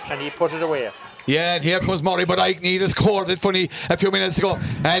pass, and he put it away. Yeah, and here comes Murray. Bodyke needed scored it funny a few minutes ago,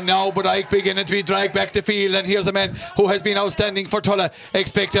 and now Bodyke beginning to be dragged back the field, and here's a man who has been outstanding for Tulla.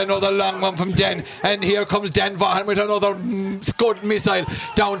 Expect another long one from Dan, and here comes Dan Vaughan with another scud missile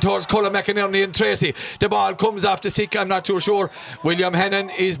down towards Colin McInerney and Tracy. The ball comes off the stick, I'm not too sure. William Hennon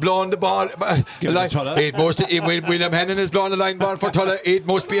is blowing the ball. William Hennon is blowing the line ball for Tulla. It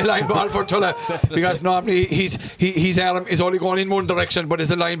must be a line ball for Tulla, because normally his arm is only going in one direction, but it's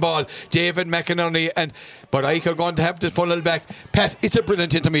a line ball. David McInerney and Bodyke are going to have to funnel back. Pat, it's a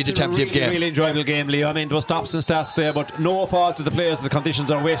brilliant intermediate championship game. Really enjoyable game, Leo. I mean, there was stops and stats there, but no fault to the players. The conditions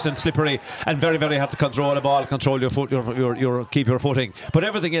are wet and slippery, and very, very hard to control the ball, control your foot, keep your footing. But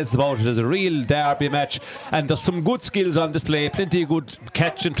everything else about it is a real derby match, and there's some good skills on display. Plenty of good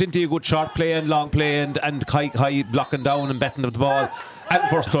catching, plenty of good short play and long play, and high blocking down and betting of the ball. And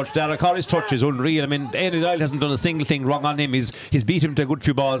first touch, Derek Corrie's touch is unreal. I mean, Éanna Doyle hasn't done a single thing wrong on him. He's beat him to a good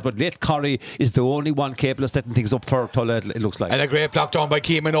few balls, but late Corrie is the only one capable of setting things up for Tulla, it looks like. And a great block down by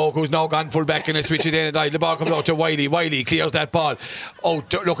Keeman Oak, who's now gone full back in a switch with Éanna Doyle. The ball comes out to Wiley. Wiley clears that ball. Oh,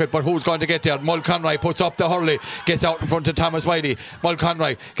 look at, but who's going to get there? Mulconroy puts up the Hurley, gets out in front of Thomas Wiley.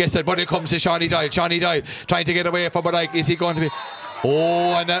 Mulconroy gets it, but it comes to Shawnee Doyle. Shawnee Doyle trying to get away from Bodyke. Is he going to be...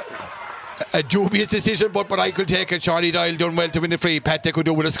 Oh, and a dubious decision, but I could take it. Shawnee Doyle done well to win the free. Pat, they could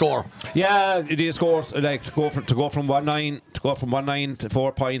do with a score. Yeah, it is score. Like to go from 1-9 to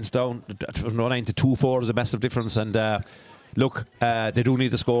 4 points down, from 1-9 to 2-4 is a massive difference. And look, they do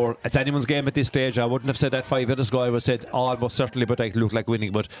need the score. It's anyone's game at this stage. I wouldn't have said that 5 minutes ago. I would have said almost certainly, but I look like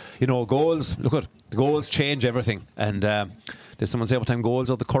winning. But you know, goals. Look at the goals change everything. And did someone say over time goals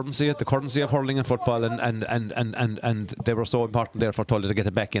are the currency of hurling and football, and they were so important there for Tulla to get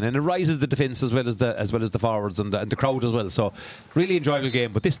it back in, and it rises the defence as well as the forwards and the crowd as well. So really enjoyable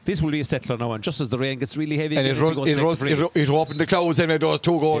game. But this will be a settler now, and just as the rain gets really heavy, and it opened the clouds anyway. Those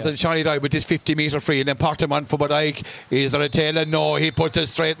 2 goals, and Shawnee Doyle with this 50-metre free, and then Portaman for Bodyke. Is there a tail? And no, he puts it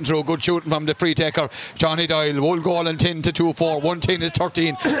straight and through. Good shooting from the free taker. Shawnee Doyle, 1 goal and 10 to 2-4. 1-10 is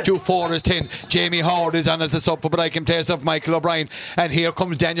 13, 2-4 is 10. Jamie Howard is on as a sub for Bodyke in place of Michael O'Brien. Ryan, and here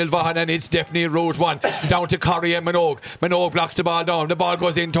comes Daniel Vaughan, and it's definitely route one down to Corrie and Minogue. Minogue blocks the ball down. The ball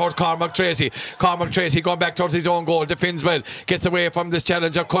goes in towards Cormac Tracy. Cormac Tracy going back towards his own goal, defends well, gets away from this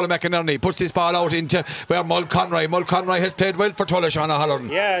challenger Colin McInerney, puts this ball out into where Mull Conroy has played well for Tulla, Sean O'Halloran.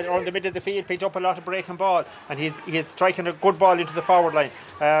 Yeah, on the middle of the field, picked up a lot of breaking ball, and he's striking a good ball into the forward line.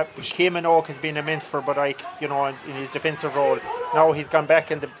 Cayman Oak has been immense for Bodyke, in his defensive role. Now he's gone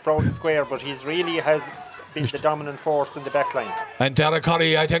back in the Brown Square, but he's really has been the dominant force in the back line. And Derek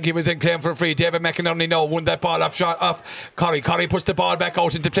Corrie, I think he was in claim for free. David McInerney now won that ball off Corrie. Corrie puts the ball back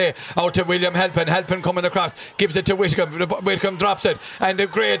out into play, out to William Helpin coming across, gives it to Whitcomb. Whitcomb drops it, and a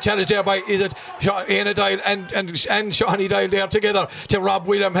great challenge there by Ian Dial and Shawnee Dial there together to rob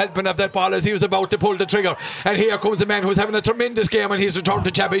William Helpin of that ball as he was about to pull the trigger. And here comes the man who's having a tremendous game, and he's returned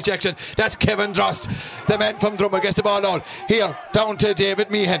to championship action. That's Kevin Drost, the man from Drummer, gets the ball down. Here down to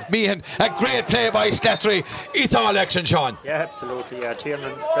David Meehan, a great play by Slattery. It's all action, Sean. Yeah, absolutely.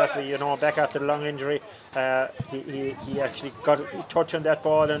 Tiernan Slattery, back after the long injury, he actually got a touch on that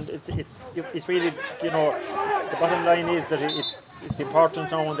ball, and it's really, the bottom line is that it's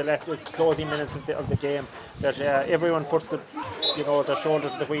important now in the last closing minutes of the game that everyone puts their shoulder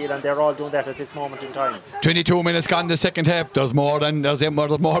to the wheel, and they're all doing that at this moment in time. 22 minutes gone in the second half. There's more than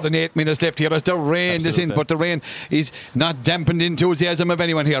 8 minutes left here as the rain is in, but the rain is not dampened enthusiasm of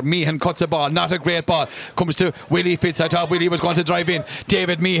anyone here. Meehan cuts a ball, not a great ball, comes to Willie Fitz. I thought Willie was going to drive in.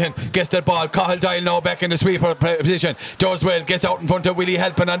 David Meehan gets that ball. Cahill Dial now back in the sweeper position, does well, gets out in front of Willie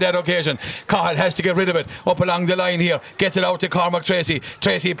Helpin on that occasion. Cahill has to get rid of it up along the line here, gets it out to Cormac Tracy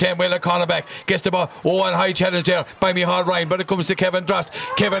playing well at cornerback, gets the ball. And high challenge there by Micheál Ryan, but it comes to Kevin Drost.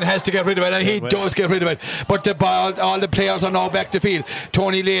 Kevin has to get rid of it, and he does get rid of it, but the ball, all the players are now back to field.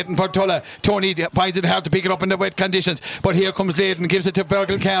 Tony Layton for Tulla. Tony finds it hard to pick it up in the wet conditions, but here comes Layton, gives it to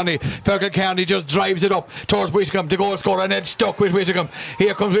Fergal Kearney. Fergal Kearney just drives it up towards Whitcomb, the goal scorer, and then stuck with Whitcomb.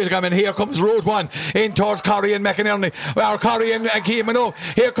 Here comes Whitcomb, and here comes route one in towards Corrie and McInerney, or Corrie and Keeman.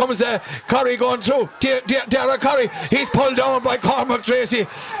 Here comes Corrie going through. Derek Corrie, he's pulled down by Cormac Tracy.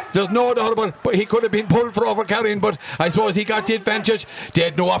 There's no doubt about it, but he could have been pulled for overcarrying, but I suppose he got the advantage. They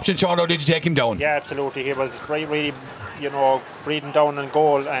had no option, Sean, or did you take him down? Yeah, absolutely. He was really breathing down on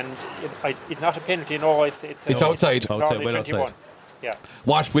goal, and it's not a penalty, it's outside. Outside. Yeah.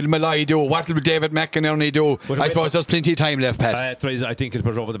 What will Malloy do? What will David McInerney do? I suppose there's plenty of time left, Pat. I think it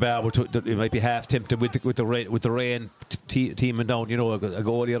was over the bar. It might be half tempted with the rain teaming down. A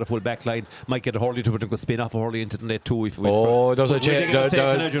goalie on a full back line might get a hurley to it and go spin off a hurley into the net too. There's a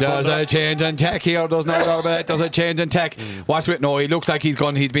change in tack here. There's no doubt about that. There's a change in tack. Watch it. No, he looks like he's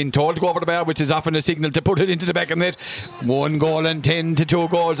been told to go over the bar, which is often a signal to put it into the back of the net. 1 goal and 10 to 2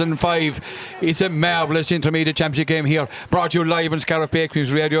 goals and 5. It's a marvellous intermediate championship game here, brought you live on Scariff Bay Community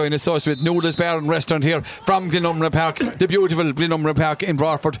Radio in association with Nuala's Bar and Restaurant here from Glenumbra Park, the beautiful Glenumbra Park in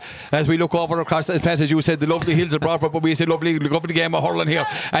Broadford, as we look over across, as Pat, as you said, the lovely hills of Broadford, but we see lovely game of hurling here,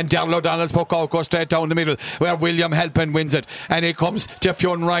 and Darrell O'Donnell's puck out goes straight down the middle where William Helpin wins it, and it comes to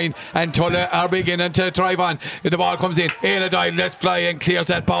Fionn Ryan, and Tulla are beginning to drive on. The ball comes in, Éanna Dial lets fly and clears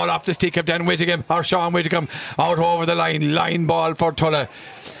that ball off the stick of Dan Whittingham, or Sean Whittingham, out over the line ball for Tulla.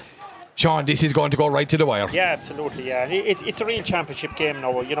 Sean, this is going to go right to the wire. Yeah, absolutely. Yeah, it's a real championship game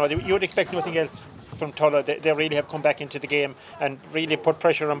now. You would expect nothing else from Tulla. They really have come back into the game and really put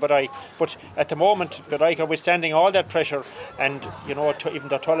pressure on Bodyke. But at the moment, Bodyke are withstanding all that pressure, and even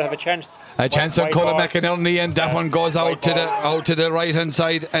though Tulla have a chance on Colin McInerney, and that one goes out to the right hand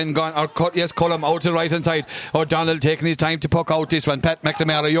side and gone. Colin out to the right hand side. O'Donnell taking his time to puck out this one. Pat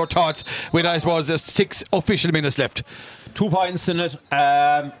McNamara, your thoughts with, I suppose, there's 6 official minutes left. 2 points in it.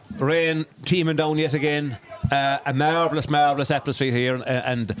 Rain teaming down yet again. A marvellous atmosphere here,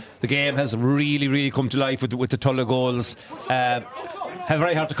 and the game has really come to life with the Tulla goals.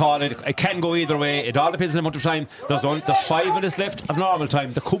 Very hard to call it. It can go either way. It all depends on the amount of time. There's 5 minutes left of normal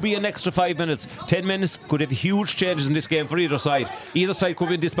time. There could be an extra 5 minutes. 10 minutes could have huge changes in this game for either side. Either side could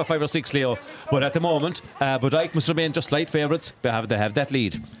win this by 5 or 6, Leo. But at the moment, Bodyke must remain just slight favourites. They have that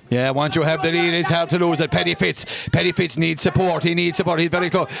lead. Yeah, once you have the lead, it's hard to lose it. Paddy Fitz needs support. He needs support. He's very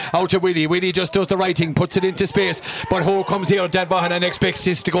close. Out to Willie. Willie just does the right thing, puts it into space. But who comes here? Dan Vaughan, and expects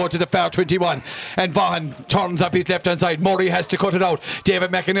this to go to the far 21. And Vaughan turns up his left hand side. Murray has to cut it out.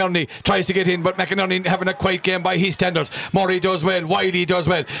 David McInerney tries to get in, but McInerney having a quiet game by his standards. Murray does well, Wiley does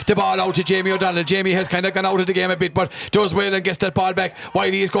well. The ball out to Jamie O'Donnell. Jamie has kind of gone out of the game a bit, but does well and gets that ball back.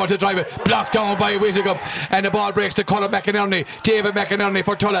 Wiley is going to drive it, blocked down by Whittingham, and the ball breaks to Colin McInerney. David McInerney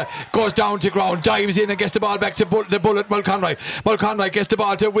for Tulla goes down to ground, dives in and gets the ball back to the bullet Mulconroy. Mulconroy gets the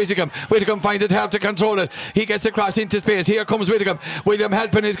ball to Whittingham. Whittingham finds it hard to control it. He gets across into space. Here comes Whittingham. William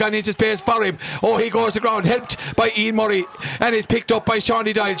Halpin has gone into space for him. Oh, he goes to ground, helped by Ian Murray, and is picked up by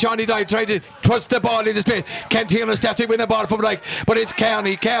Shawnee Doyle. Shawnee Doyle tried to thrust the ball into space. Kent Hierna stepped to win the ball from Bodyke, but it's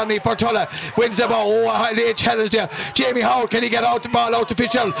Kearney for Tulla wins the ball. Oh, a late challenge there. Jamie Howard, can he get out the ball out to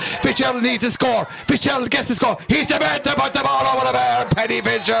Fitzgerald? Fitzgerald needs a score. Fitzgerald gets the score. He's the man to put the ball over the bar. Paddy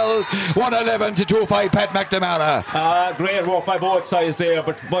Fitzgerald 111 to 2-5. Pat McNamara. Great work by both sides there,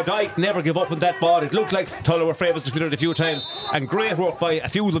 but Bodyke never give up on that ball. It looked like Tulla were favourites to clear it a few times, and great work by a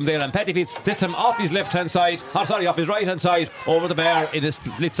few of them there. And Paddy Fitz this time off his left hand side, off his right hand side, over the bar in a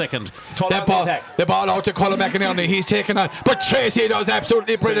split second. The ball out to Colin McInerney. He's taken on, but Tracy does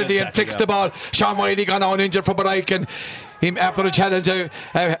absolutely brilliantly and flicks the ball. Sean Wiley gone on injured for Bodyke, and him after the challenge, a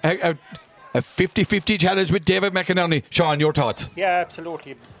 50-50 challenge with David McInerney. Sean, your thoughts? Yeah,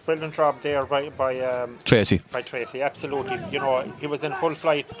 absolutely. Brilliant job there by Tracy. By Tracy, absolutely. You know, he was in full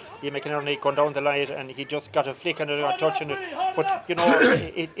flight. Ian McInerney gone down the line, and he just got a flick on it or touching it. But you know,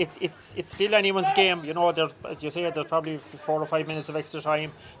 it's still anyone's game. You know, there's, as you say, there's probably 4 or 5 minutes of extra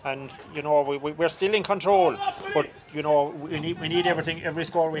time, and you know we're still in control. But you know, we need every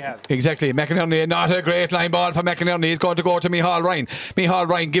score we have. Exactly. McInerney, not a great line ball for McInerney. He's going to go to Micheál Ryan. Micheál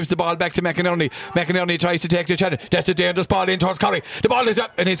Ryan gives the ball back to McInerney. McInerney tries to take the challenge. That's a dangerous ball in towards Corrie. The ball is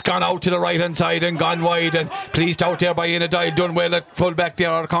up, and it's gone out to the right hand side and gone wide, and pleased out there by Ian Doyle. Done well at full back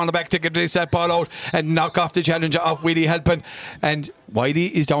there, or cornerback, to get that ball out and knock off the challenger of Willie Halpin. And Wiley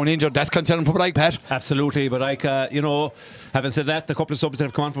is down injured. That's concerning for Bodyke, Pat. Absolutely, Bodyke, you know, having said that, the couple of subs that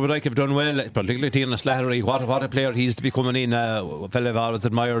have come on for Bodyke have done well, particularly Tiernan Slattery. What a player he is to be coming in. A fellow I've always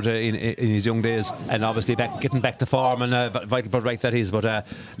admired in his young days, and obviously getting back to form, and vital for Bodyke that is. But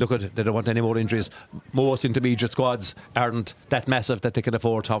look, they don't want any more injuries. Most intermediate squads aren't that massive that they can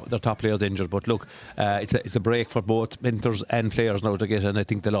afford their top players injured. But look, it's a break for both mentors and players now to get, and I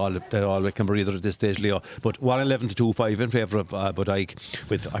think they'll all can breathe at this stage, Leo. But 111 to 2-5 in favour of Bodyke.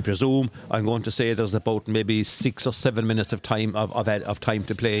 With, I presume, I'm going to say there's about maybe 6 or 7 minutes of time of time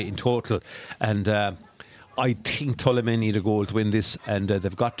to play in total, and I think Tulla may need a goal to win this, and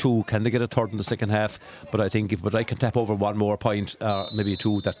they've got 2. Can they get a third in the second half? But I think if Bodyke can tap over 1 more point, maybe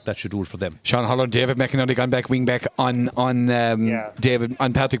 2, that should do it for them. Sean Holland, David McInerney gone back wing back on David,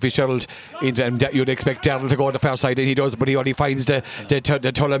 on Patrick Fitzgerald. You'd expect Darrell to go to the far side, and he does, but he only finds the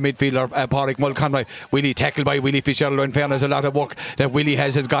Tulla midfielder, Pádraig Mulconroy. Willie tackled by Willie Fitzgerald. In fairness, a lot of work that Willie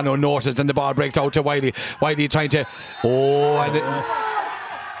has gone unnoticed, and the ball breaks out to Wiley. Wiley trying to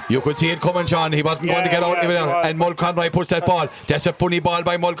you could see it coming, Sean. He wasn't going to get out. And Mulconroy puts that ball. That's a funny ball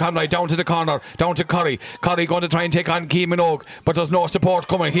by Mulconroy down to the corner, down to Corrie. Corrie going to try and take on Keane Minogue, but there's no support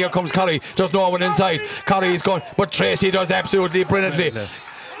coming. Here comes Corrie. There's no one inside. Corrie is going, but Tracy does absolutely brilliantly.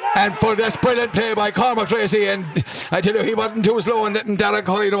 And for this brilliant play by Cormac Tracy, and I tell you, he wasn't too slow in letting Darren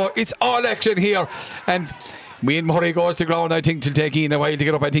Corrie know. It's all action here, and Ian Murray goes to ground. I think to take Ian a while to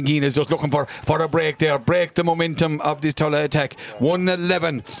get up. I think Ian is just looking for a break there, break the momentum of this Tulla attack.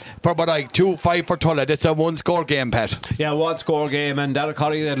 111 for Bodyke, 2-5 for Tulla. That's a 1-score game, Pat. Yeah, 1-score game, and Darren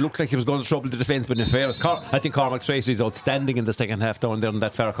Corrie looked like he was going to trouble the defence, but in fairness, I think Cormac Tracy is outstanding in the second half down there in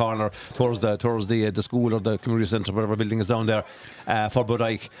that far corner towards the school or the community centre, whatever building is down there, for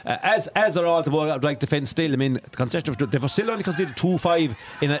Bodyke. As are all the Bodyke defence still. I mean, they've still only conceded 2-5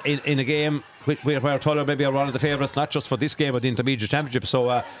 in a game where Tulla maybe are one of the favourites, not just for this game but the intermediate championship.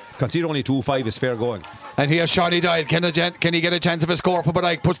 So concede only 2-5 is fair going. And here's Shawnee Doyle. Can he get a chance of a score for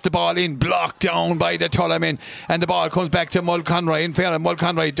Bodyke? Puts the ball in, blocked down by the Tulla men, and the ball comes back to Mulconroy. In fairness,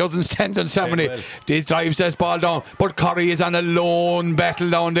 Mulconroy doesn't stand on ceremony. Well. He drives this ball down, but Corrie is on a lone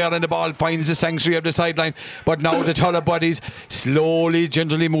battle down there, and the ball finds the sanctuary of the sideline. But now the Tulla buddies slowly,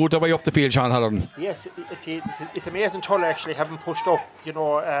 gingerly move their way up the field, Sean Halloran. Yes, it's amazing Tulla actually haven't pushed up. You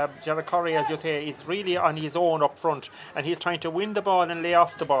know, Gerald Corrie, as you say, is really on his own up front, and he's trying to win the ball and lay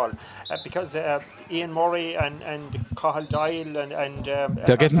off the ball, because Ian Murray and Cathal Doyle and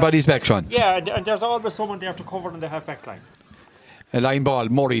they're getting bodies back, Sean. Yeah, and there's always someone there to cover in the half back line. A line ball,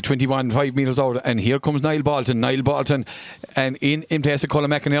 Murray, 21, 5 metres out, and here comes Niall Bolton, and in place of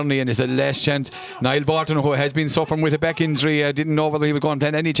Colin McInerney, and it's a last chance. Niall Bolton, who has been suffering with a back injury, didn't know whether he was going to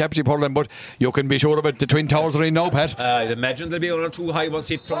play any championship hurling, but you can be sure of it, the Twin Towers are in now, Pat. I'd imagine there'll be one or two high ones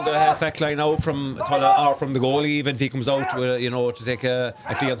hit from the half-back line out from Tulla, or from the goalie, even if he comes out to take a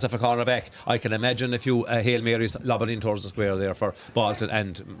clearance off a corner back. I can imagine a few Hail Marys lobbing in towards the square there for Bolton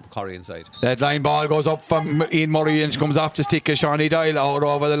and Corrie inside. That line ball goes up from Ian Murray and comes off the stick of Sean Dial out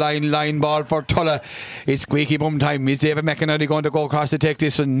over the line ball for Tulla. It's squeaky bum time. Is David McInerney going to go across to take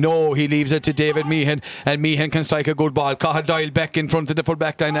this? And no, he leaves it to David Meehan, and Meehan can strike a good ball. Cathal Dial back in front of the full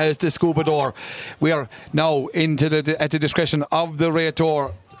back line as the scuba door. We are now into at the discretion of the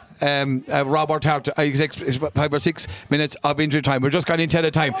Rator. Robert Hart, 5 or 6 minutes of injury time. We're just got into the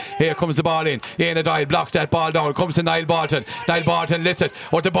time. Here comes the ball in. Ian Dial blocks that ball down. Comes to Niall Bolton. Niall Bolton lifts it.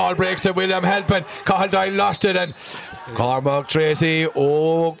 But the ball breaks to William Helpin. Cathal Dial lost it, and Cormac Tracy.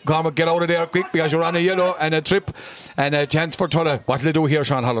 Oh, Cormac, get out of there quick because you're on a yellow and a trip and a chance for Tulla. What will they do here,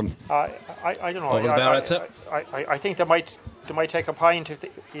 Sean Holland? I don't know. I think they might take a point if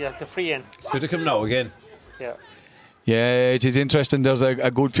it's a free in. Spitticum now again. Yeah. Yeah, it is interesting. There's a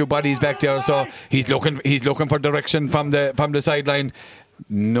good few bodies back there, so he's looking for direction from the sideline.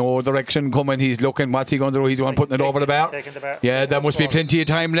 No direction coming. He's looking. What's he going to do? He's the one putting it over the bar. Yeah, there must be plenty of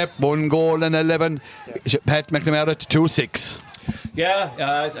time left. 1 goal and 11. Yeah. Pat McNamara 2-6. Yeah,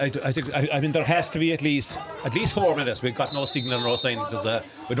 I think. I mean, there has to be at least 4 minutes. We've got no signal, no sign because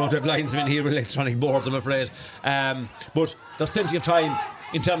we don't have linesmen here with electronic boards, I'm afraid. But there's plenty of time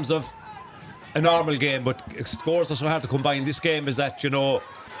in terms of a normal game, but scores are so hard to combine. This game is that,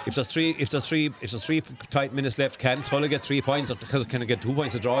 if there's three tight minutes left, can Tulla get 3 points, or can it get 2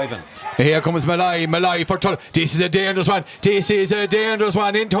 points to draw even? Here comes Malai for Tulla. This is a dangerous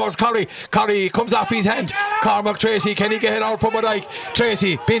one. In towards Corrie. Corrie comes off his hand. Cormac Tracy, can he get it out for Bodyke?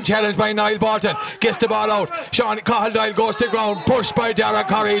 Tracy being challenged by Niall Bolton, gets the ball out. Sean Cathal Dial goes to ground, pushed by Dara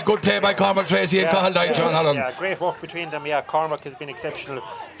Corrie. Good play by Cormac Tracy and Cathal Dial. Sean Holland. Yeah, great work between them. Yeah, Cormac has been exceptional,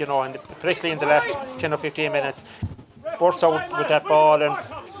 and particularly in the last 10 or 15 minutes. Burst out with that ball and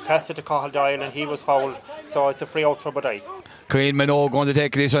passed it to Cathal Dial, and he was fouled, so it's a free out for Bodyke. Queen Minogue going to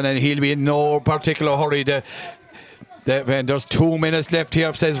take this one, and he'll be in no particular hurry. There's 2 minutes left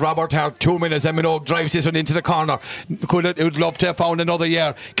here, says Robert Hart. 2 minutes, and Minogue drives this one into the corner. Would love to have found another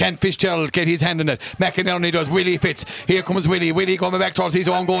year. Can Fitzgerald get his hand in it? McInerney does. Willie Fitz. Here comes Willie. Willie coming back towards his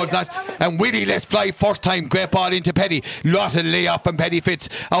own goals. And Willie lets fly first time. Great ball into Petty. Lot of lay up, and Petty Fitz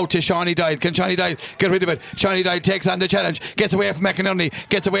out to Shawnee Dial. Can Shawnee Dial get rid of it? Shawnee Dial takes on the challenge. Gets away from McInerney.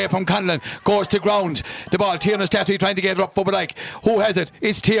 Gets away from Conlon. Goes to ground. The ball. Tiernan Statty trying to get it up for Bodyke. Who has it?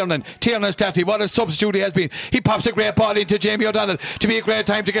 It's Tiernan. Tiernan Statty. What a substitute he has been. He pops a great ball into Jamie O'Donnell to be a great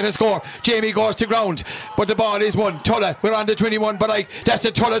time to get a score. Jamie goes to ground, but the ball is won. Tulla, we're on the 21, but that's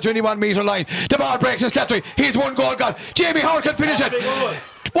the Tulla 21 metre line. The ball breaks and Statry. He's 1 goal gone. Jamie Howard can finish it.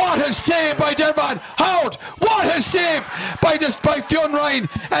 What a save by Dan Vaughan. Howard, what a save by Fionn Ryan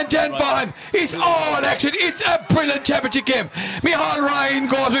and Dan Vaughan. It's all action. It's a brilliant championship game. Micheál Ryan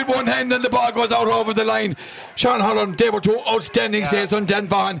goes with one hand and the ball goes out over the line. Sean Holland, they were 2 outstanding saves on Dan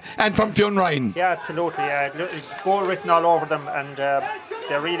Vaughan and from Fionn Ryan. Yeah, absolutely. Goal written all over them, and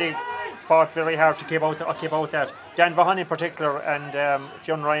they really fought very hard to keep out that. Dan Vaughan in particular, and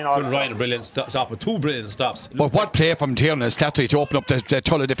Fionn Ryan also. Fionn Ryan, a brilliant stop with 2 brilliant stops. But what play from Tiernan Statry to open up the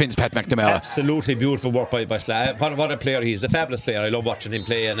Tulla defence, Pat McNamara. Absolutely beautiful work by Slattery. What a player he is. A fabulous player. I love watching him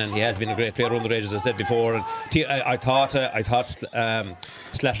play, and he has been a great player under age, as I said before. And I thought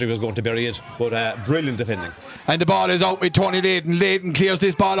Slattery was going to bury it, but brilliant defending. And the ball is out with Tony Layden. Layden clears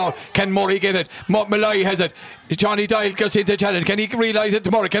this ball out. Can Murray get it? Malloy has it. Johnny Dial gets into challenge. Can he realise it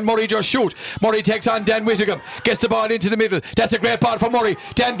to Murray? Can Murray just shoot? Murray takes on Dan Whittingham. Gets the ball into the middle. That's a great ball for Murray.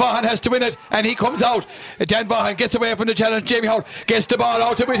 Dan Vaughan has to win it, and he comes out. Dan Vaughan gets away from the challenge. Jamie Howard gets the ball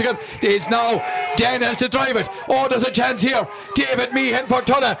out to Whittingham. It's now Dan has to drive it. Oh, there's a chance here. David Meehan for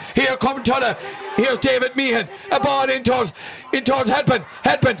Tulla. Here come Tulla. Here's David Meehan. A ball in towards Hedman.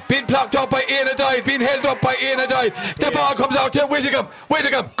 Hedman being blocked up by Ian Dial. Being held up by Ian Dial. The ball comes out to Whittingham.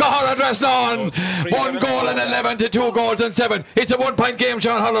 Gahara Dresnon. 1 goal and 11 to 2 goals and 7. It's a 1 point game,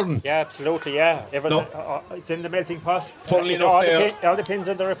 Sean Holland. Yeah, absolutely, yeah. It's in the melting pot. Funnily enough, it all depends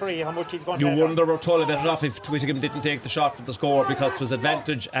on the referee, how much he's going to. You wonder were Tulla better off if Whittingham didn't take the shot for the score, because it was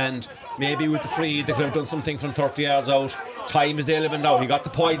advantage, and maybe with the free they could have done something from 30 yards out. Time is the element now. He got the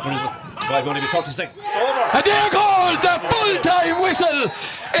point, but it's going to be 30 seconds. It's over. And there goes the full-time whistle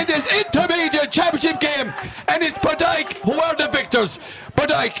in this intermediate championship game, and it's Bodyke who are the victors.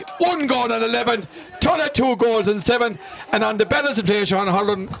 Bodyke 1 goal and 11, Tulla 2 goals and 7, and on the balance of play, Sean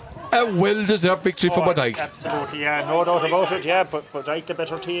Holland, a well-deserved victory for Bodyke. Absolutely, yeah, no doubt about it, yeah, but Bodyke the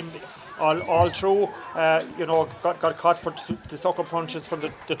better team all through, got caught for the sucker punches from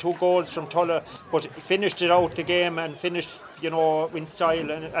the 2 goals from Tulla, but finished it out the game and finished, in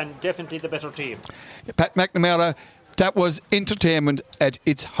style and definitely the better team. Pat McNamara, that was entertainment at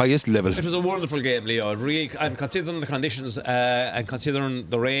its highest level. It was a wonderful game, Leo. Really, and considering the conditions and considering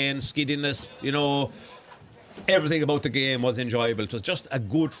the rain, skiddiness, everything about the game was enjoyable. It was just a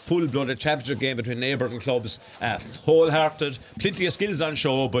good, full-blooded championship game between neighbouring clubs. Wholehearted, plenty of skills on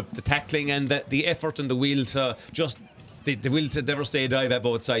show, but the tackling and the effort and the will to just... The will to never stay dive at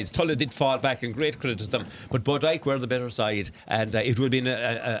both sides. Tulla did fall back, and great credit to them. But Bodyke were the better side, and it would have been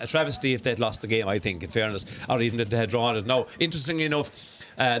a travesty if they'd lost the game, I think, in fairness, or even if they had drawn it. Now, interestingly enough,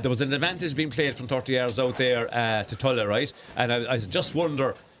 there was an advantage being played from 30 yards out there to Tulla, right? And I just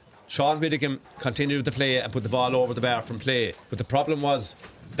wonder, Sean Whittingham continued to play and put the ball over the bar from play, but the problem was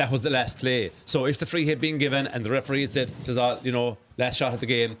that was the last play. So if the free had been given and the referee had said it was all, last shot of the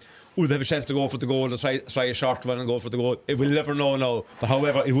game, would they have a chance to go for the goal or try a short one and go for the goal? We'll never know now. But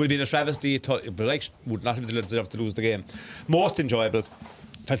however, it would have been a travesty. Bodyke would not have deserved to lose the game. Most enjoyable.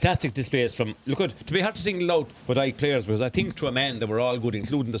 Fantastic displays from... to be hard to single out Bodyke players, because I think to a man they were all good,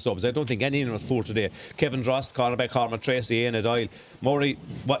 including the subs. I don't think anyone was poor today. Kevin Drost, cornerback Cormac Tracy, Éanna Doyle, Murray...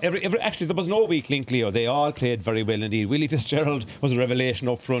 actually, there was no weak link, Leo. They all played very well indeed. Willie Fitzgerald was a revelation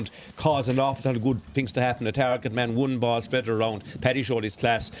up front, caused an awful lot of good things to happen. A target man, one ball spread around. Paddy showed his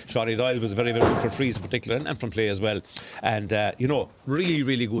class. Shawnee Doyle was very, very good for frees in particular, and from play as well. And, really,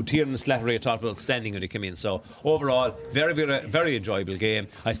 really good. Tiernan Slattery, I thought, was outstanding when he came in. So, overall, very, very, very enjoyable game.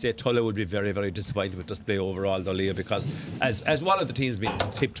 I say Tulla would be very, very disappointed with this play overall, though, Leo, because as one of the teams been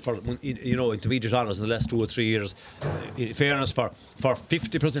tipped for intermediate honours in the last 2 or 3 years, in fairness, for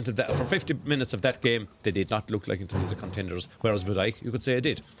 50% of that, for 50 minutes of that game, they did not look like intermediate contenders, whereas Bodyke, you could say, it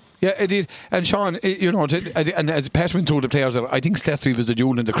did. Yeah, it did. And Sean, and as Pat went through the players, I think Slattery was the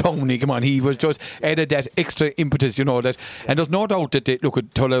jewel in the crown when he came on. He was just added that extra impetus, that. And there's no doubt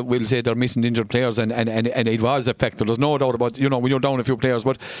that Tulla will say they're missing injured players, and it was a factor. There's no doubt about, when you're down a few players,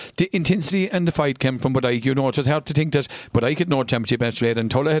 but the intensity and the fight came from Bodyke. It was hard to think that Bodyke had no championship match played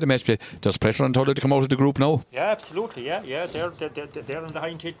and Tulla had a match played. There's pressure on Tulla to come out of the group now. Yeah, absolutely. Yeah. They're in the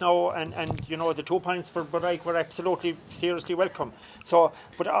hind hit now, and the 2 points for Bodyke were absolutely seriously welcome. So,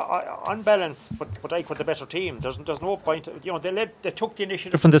 but on balance, but Bodyke were the better team. There's no point. They took the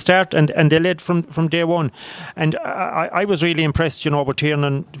initiative from the start, and they led from day one. And I was really impressed, with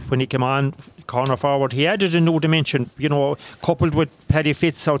Tiernan when he came on corner forward. He added a new dimension, coupled with Paddy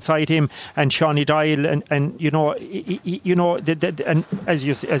Fitz outside him and Shawnee Doyle, and and as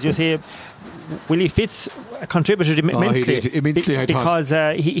you say, Willie Fitz contributed immensely, because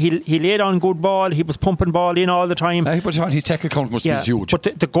he laid on good ball. He was pumping ball in all the time. But his tackle count must be huge. But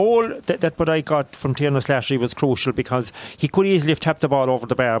the goal that Bodyke got from Tiernan Slattery was crucial, because he could easily have tapped the ball over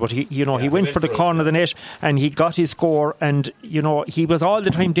the bar, but he went for the corner of the net and he got his score. And he was all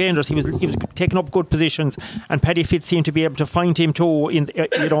the time dangerous. He was taking up good positions, and Paddy Fitz seemed to be able to find him too in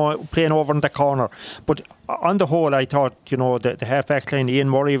playing over in the corner. But on the whole, I thought the half-back line, Ian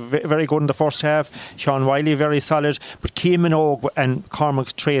Murray very good in the first half, Sean Wiley very solid, but Keane Minogue and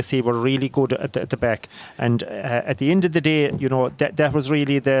Cormac Tracy were really good at the back. And at the end of the day, that was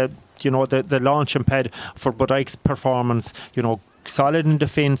really the launching pad for Bodyke's performance. Solid in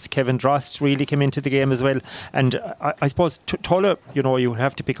defence. Kevin Drost really came into the game as well, and I suppose Tulla, you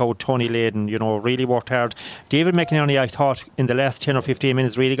have to pick out Tony Layden. Really worked hard. David McInerney, I thought in the last 10 or 15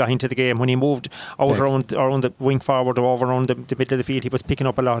 minutes really got into the game when he moved out around the wing forward or over around the middle of the field. He was picking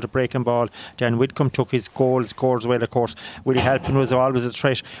up a lot of breaking ball. Dan Whitcomb took his scores well, of course. Willie Halpin was always a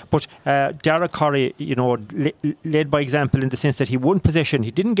threat, but Derek Curry, led by example in the sense that he won possession. He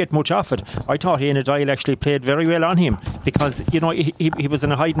didn't get much off it. I thought Éanna Doyle actually played very well on him, because he was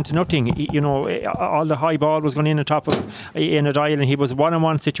in a hiding to nothing. All the high ball was going in on top of Éanna Doyle, and he was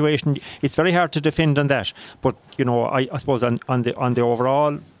one-on-one situation. It's very hard to defend on that. But I suppose on the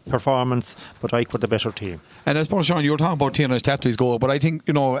overall performance, but Bodyke were the better team. And I suppose, Sean, you were talking about Tiernan Slattery's goal, but I think,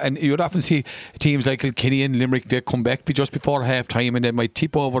 and you'd often see teams like Kilkenny and Limerick, they come back just before half time and they might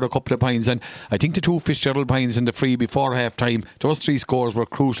tip over a couple of points. And I think the 2 Fitzgerald points in the free before half time, those 3 scores were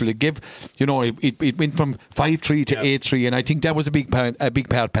crucial. It gave, it went from 5-3 to 8-3, and I think that was a big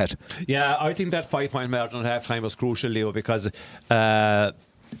part, Pat. Yeah, I think that 5-point margin at half time was crucial, Leo, because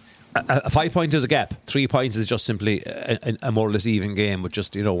a 5 point is a gap. 3 points is just simply a more or less even game with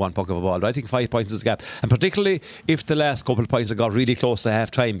just, one puck of a ball. But I think 5 points is a gap. And particularly if the last couple of points have got really close to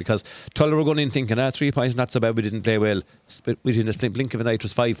half time, because Tulla were going in thinking, 3 points, not so bad, we didn't play well. Within a blink of an eye, it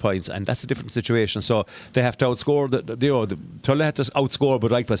was 5 points, and that's a different situation. So they have to outscore. Tulla had to outscore,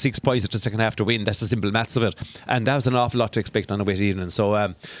 but like by 6 points at the second half to win. That's the simple maths of it. And that was an awful lot to expect on a wet evening. So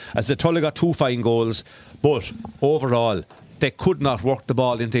as I said, Tulla got 2 fine goals, but overall, they could not work the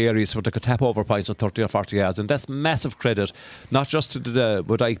ball into areas where they could tap over points on 30 or 40 yards, and that's massive credit not just to the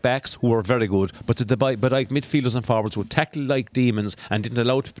Bodyke backs, who were very good, but to the Bodyke midfielders and forwards who tackled like demons and didn't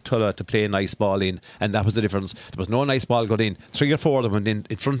allow Tulla to play a nice ball in, and that was the difference. There was no nice ball got in. 3 or 4 of them went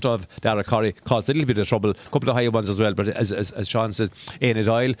in front of Dara Corrie, caused a little bit of trouble, a couple of high ones as well, but as Sean says, Éanna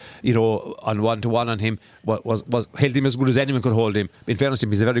Doyle, on 1-to-1 on him, was held him as good as anyone could hold him. In fairness to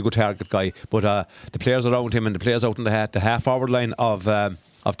him, he's a very good target guy, but the players around him and the players out in the half forward line of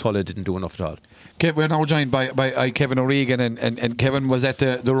Tulla didn't do enough at all. We're now joined by Kevin O'Regan, and Kevin was at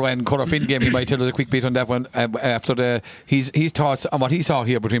the Rowan Corofin game. He might tell us a quick bit on that one after his thoughts on what he saw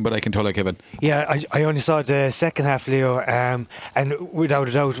here between Bodyke and Tulla. Kevin. Yeah, I only saw the second half, Leo, and without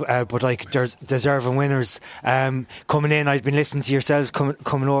a doubt, Bodyke deserving winners. Coming in, I'd been listening to yourselves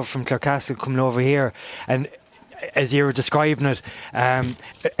coming over from Clarecastle, coming over here, and as you were describing it,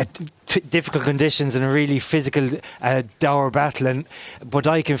 difficult conditions and a really physical dour battle, and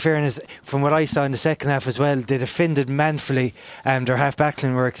Bodyke, in fairness, from what I saw in the second half as well, they defended manfully. Their half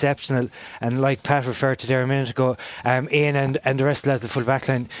backline were exceptional, and like Pat referred to there a minute ago, Ian and the rest of the full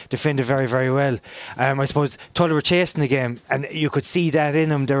backline defended very, very well. I suppose Tulla were chasing the game, and you could see that in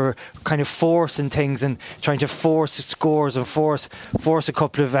them. They were kind of forcing things and trying to force scores and force a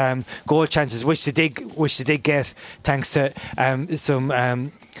couple of goal chances, which they did get, thanks to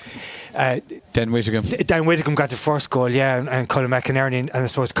some Dan Whittingham got the first goal, and Colin McInerney, and I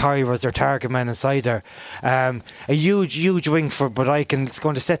suppose Corrie was their target man inside there. A huge wing for Bodyke, and it's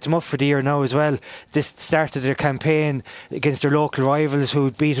going to set them up for the year now as well. This started their campaign against their local rivals,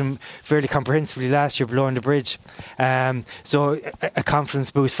 who beat them fairly comprehensively last year below the bridge. So a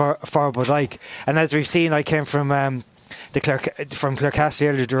confidence boost for Bodyke. And as we've seen, I came from Clarecastle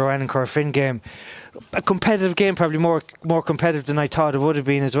earlier, the Rowan and Corofin game. A competitive game, probably more competitive than I thought it would have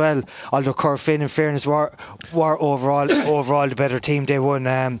been as well. Although Corofin, in fairness, were overall the better team. They won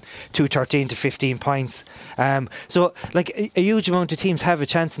 2-13 to 15 points. So, like, a huge amount of teams have a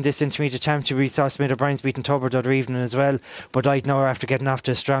chance in this intermediate championship. We saw Smith O'Brien's beating Tubber the other evening as well, but I know after getting off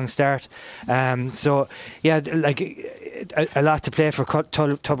to a strong start. So, yeah, like, a lot to play for.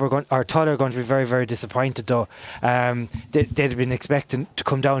 Tulla are going to be very, very disappointed though. They'd have been expecting to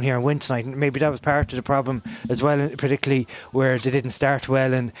come down here and win tonight, and maybe that was part of the problem as well, particularly where they didn't start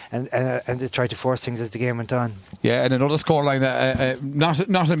well and they tried to force things as the game went on. Yeah, and another scoreline, not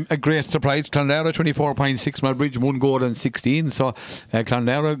a great surprise. Clonlara 24 points, 6 Malbridge, 1 goal and 16. So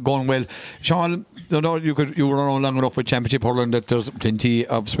Clonlara going well. Sean, you were on long enough with Championship hurling that there's plenty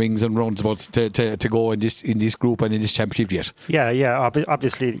of swings and roundabouts to go in this group and in this championship yet. Yeah.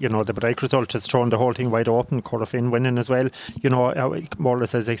 Obviously, the Bodyke result has thrown the whole thing wide open. Corofin winning as well, more or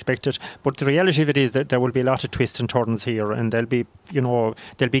less as expected. But the reality of it is that there will be a lot of twists and turns here, and there'll be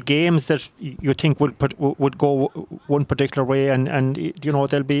games that you think would go one particular way, and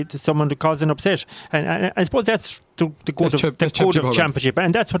there'll be someone to cause an upset, and I suppose that's the good of championship,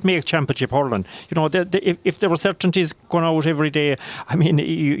 and that's what makes championship hurling. If there were certainties going out every day, I mean,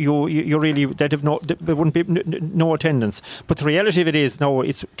 you really there wouldn't be no attendance. But the reality of it is, no,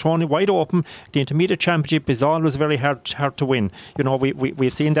 it's thrown wide open. The intermediate championship is always very hard to win.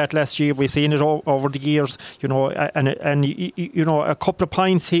 We've seen that last year. We've seen it over the years. And a couple of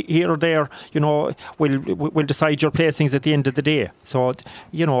points here or there, will decide your placings at the end of the day. So,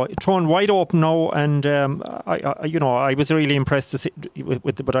 thrown wide open now, and I was really impressed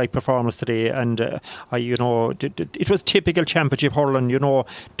with the Bodyke performance today, and it was typical championship hurling.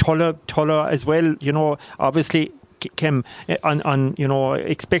 Tulla as well. Obviously came on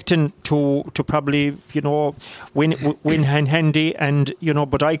expecting to probably win handy, and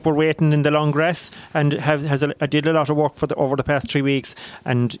Bodyke were waiting in the long grass and did a lot of work over the past 3 weeks,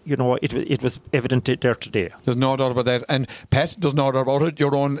 and it was evident there today. There's no doubt about that. And Pat, there's no doubt about it.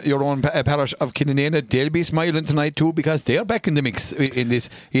 Your own parish of Kinnanena, they'll be smiling tonight too, because they're back in the mix in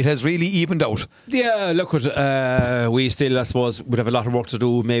this. It has really evened out. Yeah, look, we still, I suppose, would have a lot of work to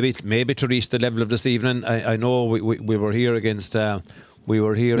do, maybe to reach the level of this evening. I know we were here against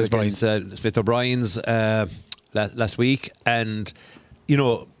Smith O'Brien's last week, and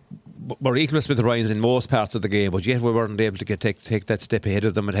we're equal with the Ryans in most parts of the game, but yet we weren't able to take that step ahead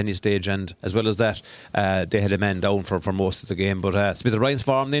of them at any stage. And as well as that, they had a man down for most of the game. But Smith Ryan's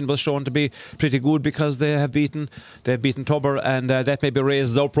form then was shown to be pretty good because they've beaten Tubber, and that maybe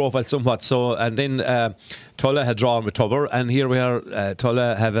raises our profile somewhat. So and then Tulla had drawn with Tubber, and here we are.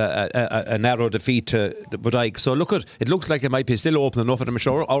 Tulla have a narrow defeat to Bodyke. So it looks like it might be still open enough, and I'm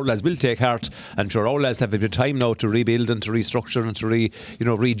sure our lads will take heart. I'm sure our lads have a bit of time now to rebuild and to restructure and to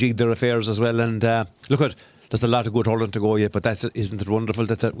rejig their affairs as well. And there's a lot of good hurling to go yet, but isn't it wonderful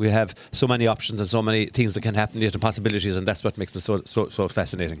that we have so many options and so many things that can happen yet and possibilities, and that's what makes it so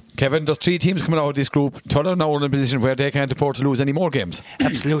fascinating. Kevin, there's 3 teams coming out of this group. Tulla now in a position where they can't afford to lose any more games.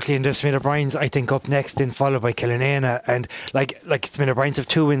 Absolutely, and the Smith O'Briens, I think, up next, then followed by Killanena, and like Smith O'Briens have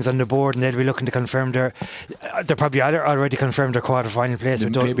 2 wins on the board, and they'll be looking to confirm they're probably already confirmed their quarter-final place.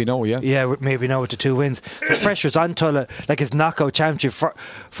 Maybe now, maybe now with the 2 wins. The pressure's on Tulla, like it's knockout championship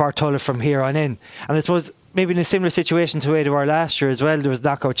for Tulla from here on in, and I suppose maybe in a similar situation to where they were last year as well. There was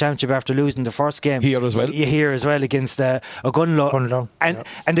knockout championship after losing the first game here as well against Gunlow. And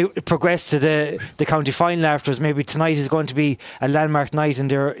they progressed to the county final afterwards. Maybe tonight is going to be a landmark night in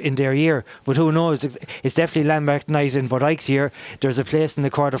their year, but who knows? It's definitely a landmark night in Bodyke's year. There's a place in the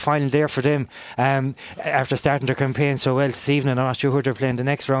quarter final there for them after starting their campaign so well this evening. I'm not sure who they're playing the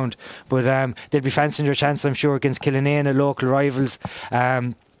next round, but they'll be fancying their chance, I'm sure, against Killanena, local rivals.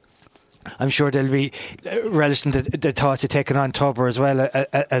 I'm sure they'll be relishing the thoughts of taking on Tubber as well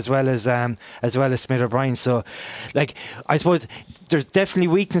as Smith O'Brien. So, I suppose there's definitely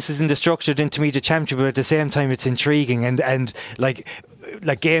weaknesses in the structured intermediate championship, but at the same time it's intriguing and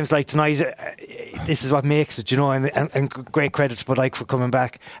games like tonight. This is what makes it, and great credit to Bodyke for coming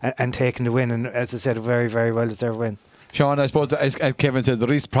back and taking the win. And as I said, a very, very well deserved win. Sean, I suppose, as Kevin said,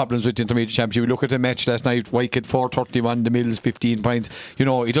 there is problems with the intermediate championship. We look at the match last night, Wyke 431, the Mills 15 points.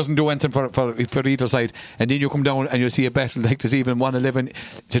 It doesn't do anything for either side. And then you come down and you see a battle like this even 111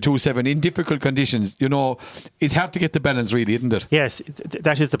 to 2-7 in difficult conditions. It's hard to get the balance, really, isn't it? Yes,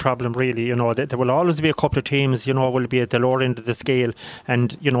 that is the problem, really. There will always be a couple of teams, will be at the lower end of the scale.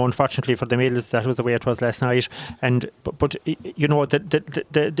 And, unfortunately for the Mills, that was the way it was last night. But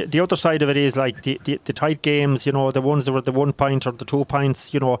the other side of it is like the tight games, the ones that were the 1 point or the 2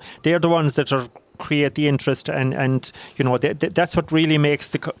 points, they're the ones that create the interest and that's what really makes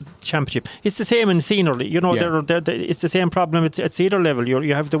the championship. It's the same in senior, it's the same problem at senior level.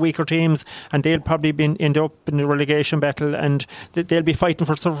 You have the weaker teams and they'll probably end up in the relegation battle and they'll be fighting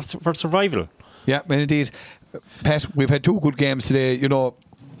for survival. Yeah, indeed. Pat, we've had 2 good games today,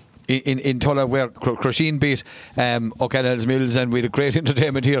 in Tulla, where Crusheen beat O'Connell's Mills, and we had a great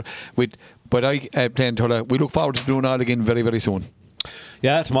entertainment here with Bodyke playing Tulla. We look forward to doing all again very, very soon.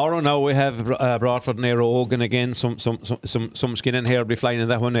 Yeah, tomorrow now we have Broadford and Aerogue, and again some skin and hair will be flying in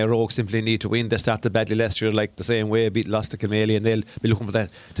that one. Aerogue simply need to win. They started badly last year, like the same way, lost to Kilmaley, and they'll be looking for that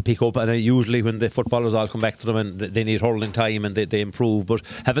to pick up. And usually when the footballers all come back to them and they need hurling time and they improve. But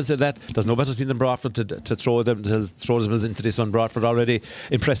having said that, there's no better team than Broadford to throw themselves into this one. Broadford already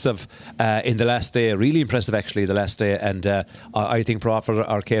impressive in the last day, really impressive actually the last day, and I think Broadford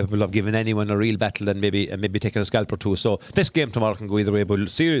are capable of giving anyone a real battle and maybe taking a scalp or 2. So this game tomorrow can go either way. We'll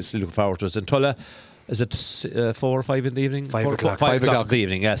seriously look forward to it. And Tulla, is it 4 or 5 in the evening? 5 o'clock. 5 o'clock in the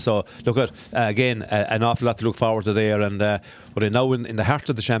evening, yeah. So look at again an awful lot to look forward to there, and we're now in the heart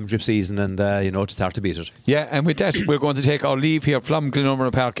of the championship season, and it's hard to beat it. Yeah, and with that we're going to take our leave here from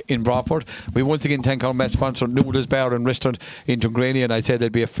Glenormand Park in Broadford. We once again thank our match sponsor Nuala's Bar and Restaurant in Tuamgraney, and I said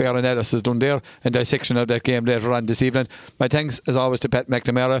there'll be a fair analysis done there and dissection of that game later on this evening. My thanks as always to Pat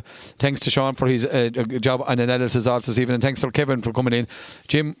McNamara. Thanks to Sean for his job and analysis also this evening, and thanks to Kevin for coming in.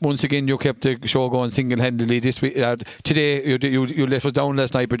 Jim, once again you kept the show going single-handedly this week. Today you let us down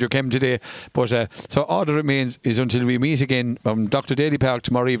last night, but you came today. But so all that remains is until we meet again from Dr. Daly Park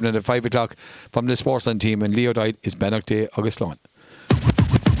tomorrow evening at 5 o'clock from the Sportsland team, and Leo Died is Bannock Day August Lawn.